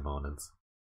amass some components.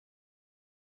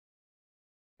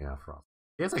 Yeah, Frost.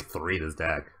 He has like 3 in his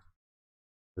deck.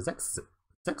 His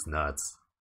deck's nuts.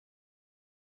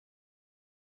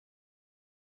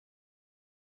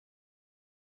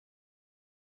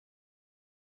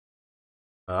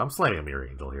 I'm slamming a Mirror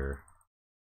Angel here.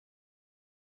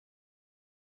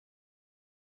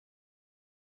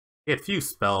 He had few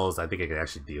spells. I think I could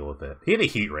actually deal with it. He had a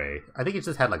Heat Ray. I think he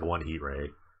just had like 1 Heat Ray.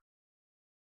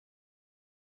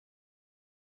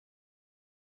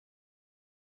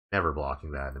 Never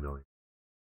blocking that in a million.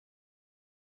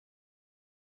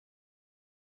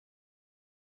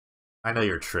 I know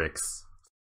your tricks.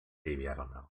 Maybe, I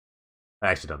don't know. I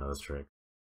actually don't know his trick.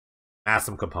 Ask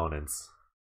some components.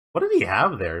 What did he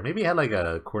have there? Maybe he had like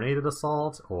a Coordinated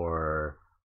Assault or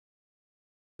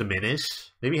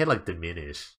Diminish? Maybe he had like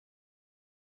Diminish.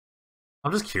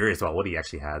 I'm just curious about what he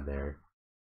actually had there.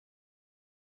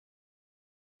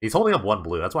 He's holding up 1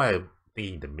 blue, that's why I'm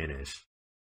thinking Diminish.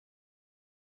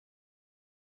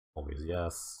 Always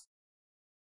yes.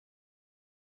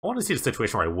 I want to see the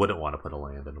situation where I wouldn't want to put a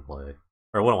land into play.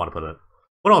 Or I wouldn't want to put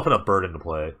a bird into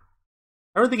play.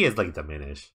 I don't think he has like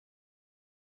Diminish.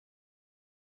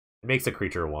 It makes a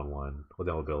creature 1/1 with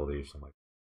no ability or something like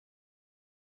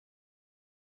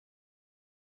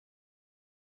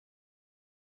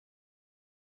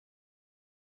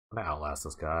that. I'm gonna Outlast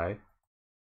this guy.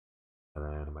 And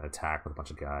then I'm gonna attack with a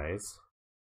bunch of guys.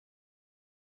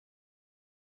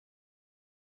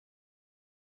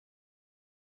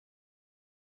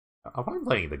 I'm probably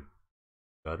playing the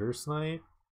Gutter Snipe.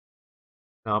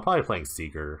 No, I'm probably playing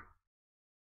Seeker.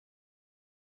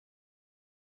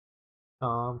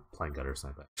 Playing Gutter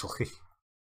Snipe actually.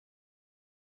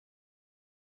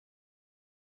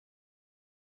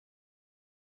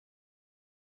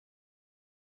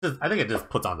 I think it just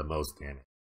puts on the most damage.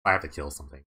 I have to kill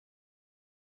something.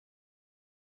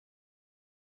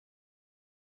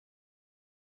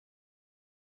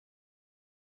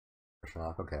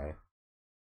 Shock, okay.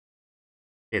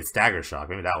 It's Stagger Shock,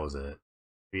 maybe that was it.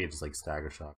 Maybe it's just like Stagger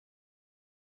Shock.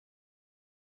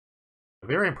 A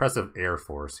very impressive Air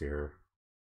Force here.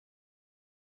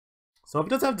 So if it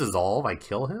doesn't have Dissolve, I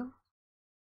kill him?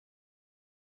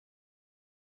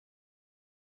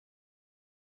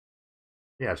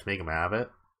 Yeah, just make him have it.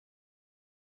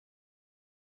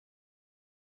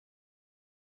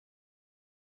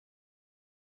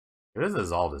 If it doesn't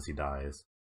Dissolve this, he dies.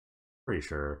 Pretty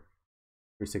sure.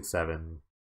 3, 6, 7,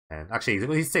 10.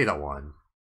 Actually, he stays at 1.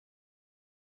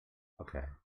 Okay.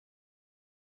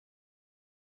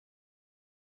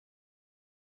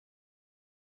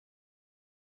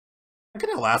 I could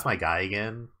Outlast my guy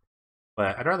again,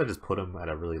 but I'd rather just put him at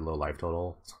a really low life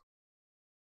total.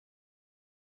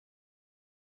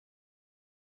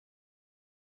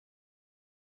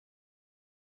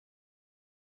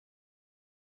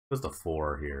 What's the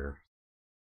 4 here?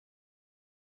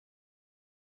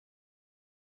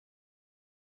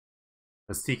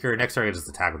 The Seeker, next turn I just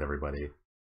attack with everybody.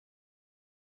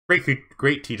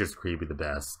 Great Teacher's Creed be the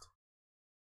best.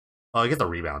 Oh, he gets a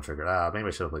rebound trigger. Maybe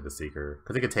I should have played the Seeker.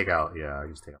 Because he could take out, yeah,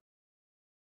 he just take out.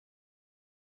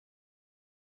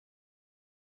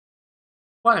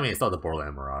 Well, I mean, it's not the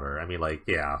Borderland Marauder. I mean, like,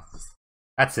 yeah.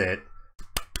 That's it.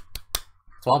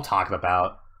 That's what I'm talking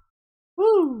about.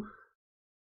 Woo!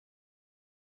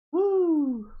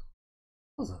 Woo!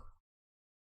 That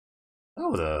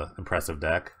was a impressive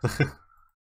deck.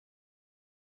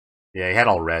 Yeah, he had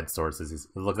all red sources.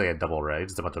 It looked like a double red.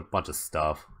 Just a bunch of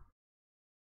stuff.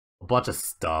 A bunch of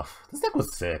stuff. This deck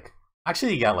was sick.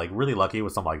 Actually, he got like really lucky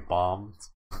with some like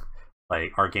bombs.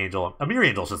 Like Archangel, Amir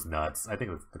Angel's just nuts. I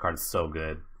think the card's so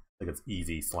good. Like it's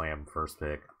easy slam first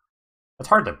pick. It's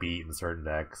hard to beat in certain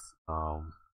decks.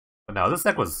 But no, this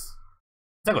deck was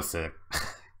sick.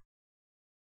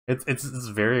 It's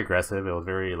very aggressive. It was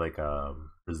very like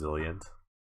resilient.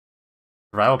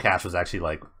 Survival Cache was actually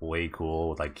like way cool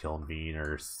with like Kiln Fiend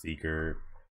or Seeker.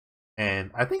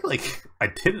 And I think like I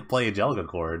didn't play Angelica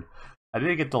Chord. I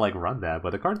didn't get to like run that,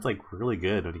 but the card's like really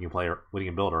good when you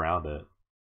can build around it.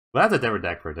 But that's a different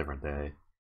deck for a different day.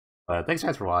 But thanks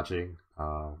guys for watching.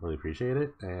 Really appreciate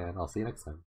it, and I'll see you next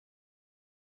time.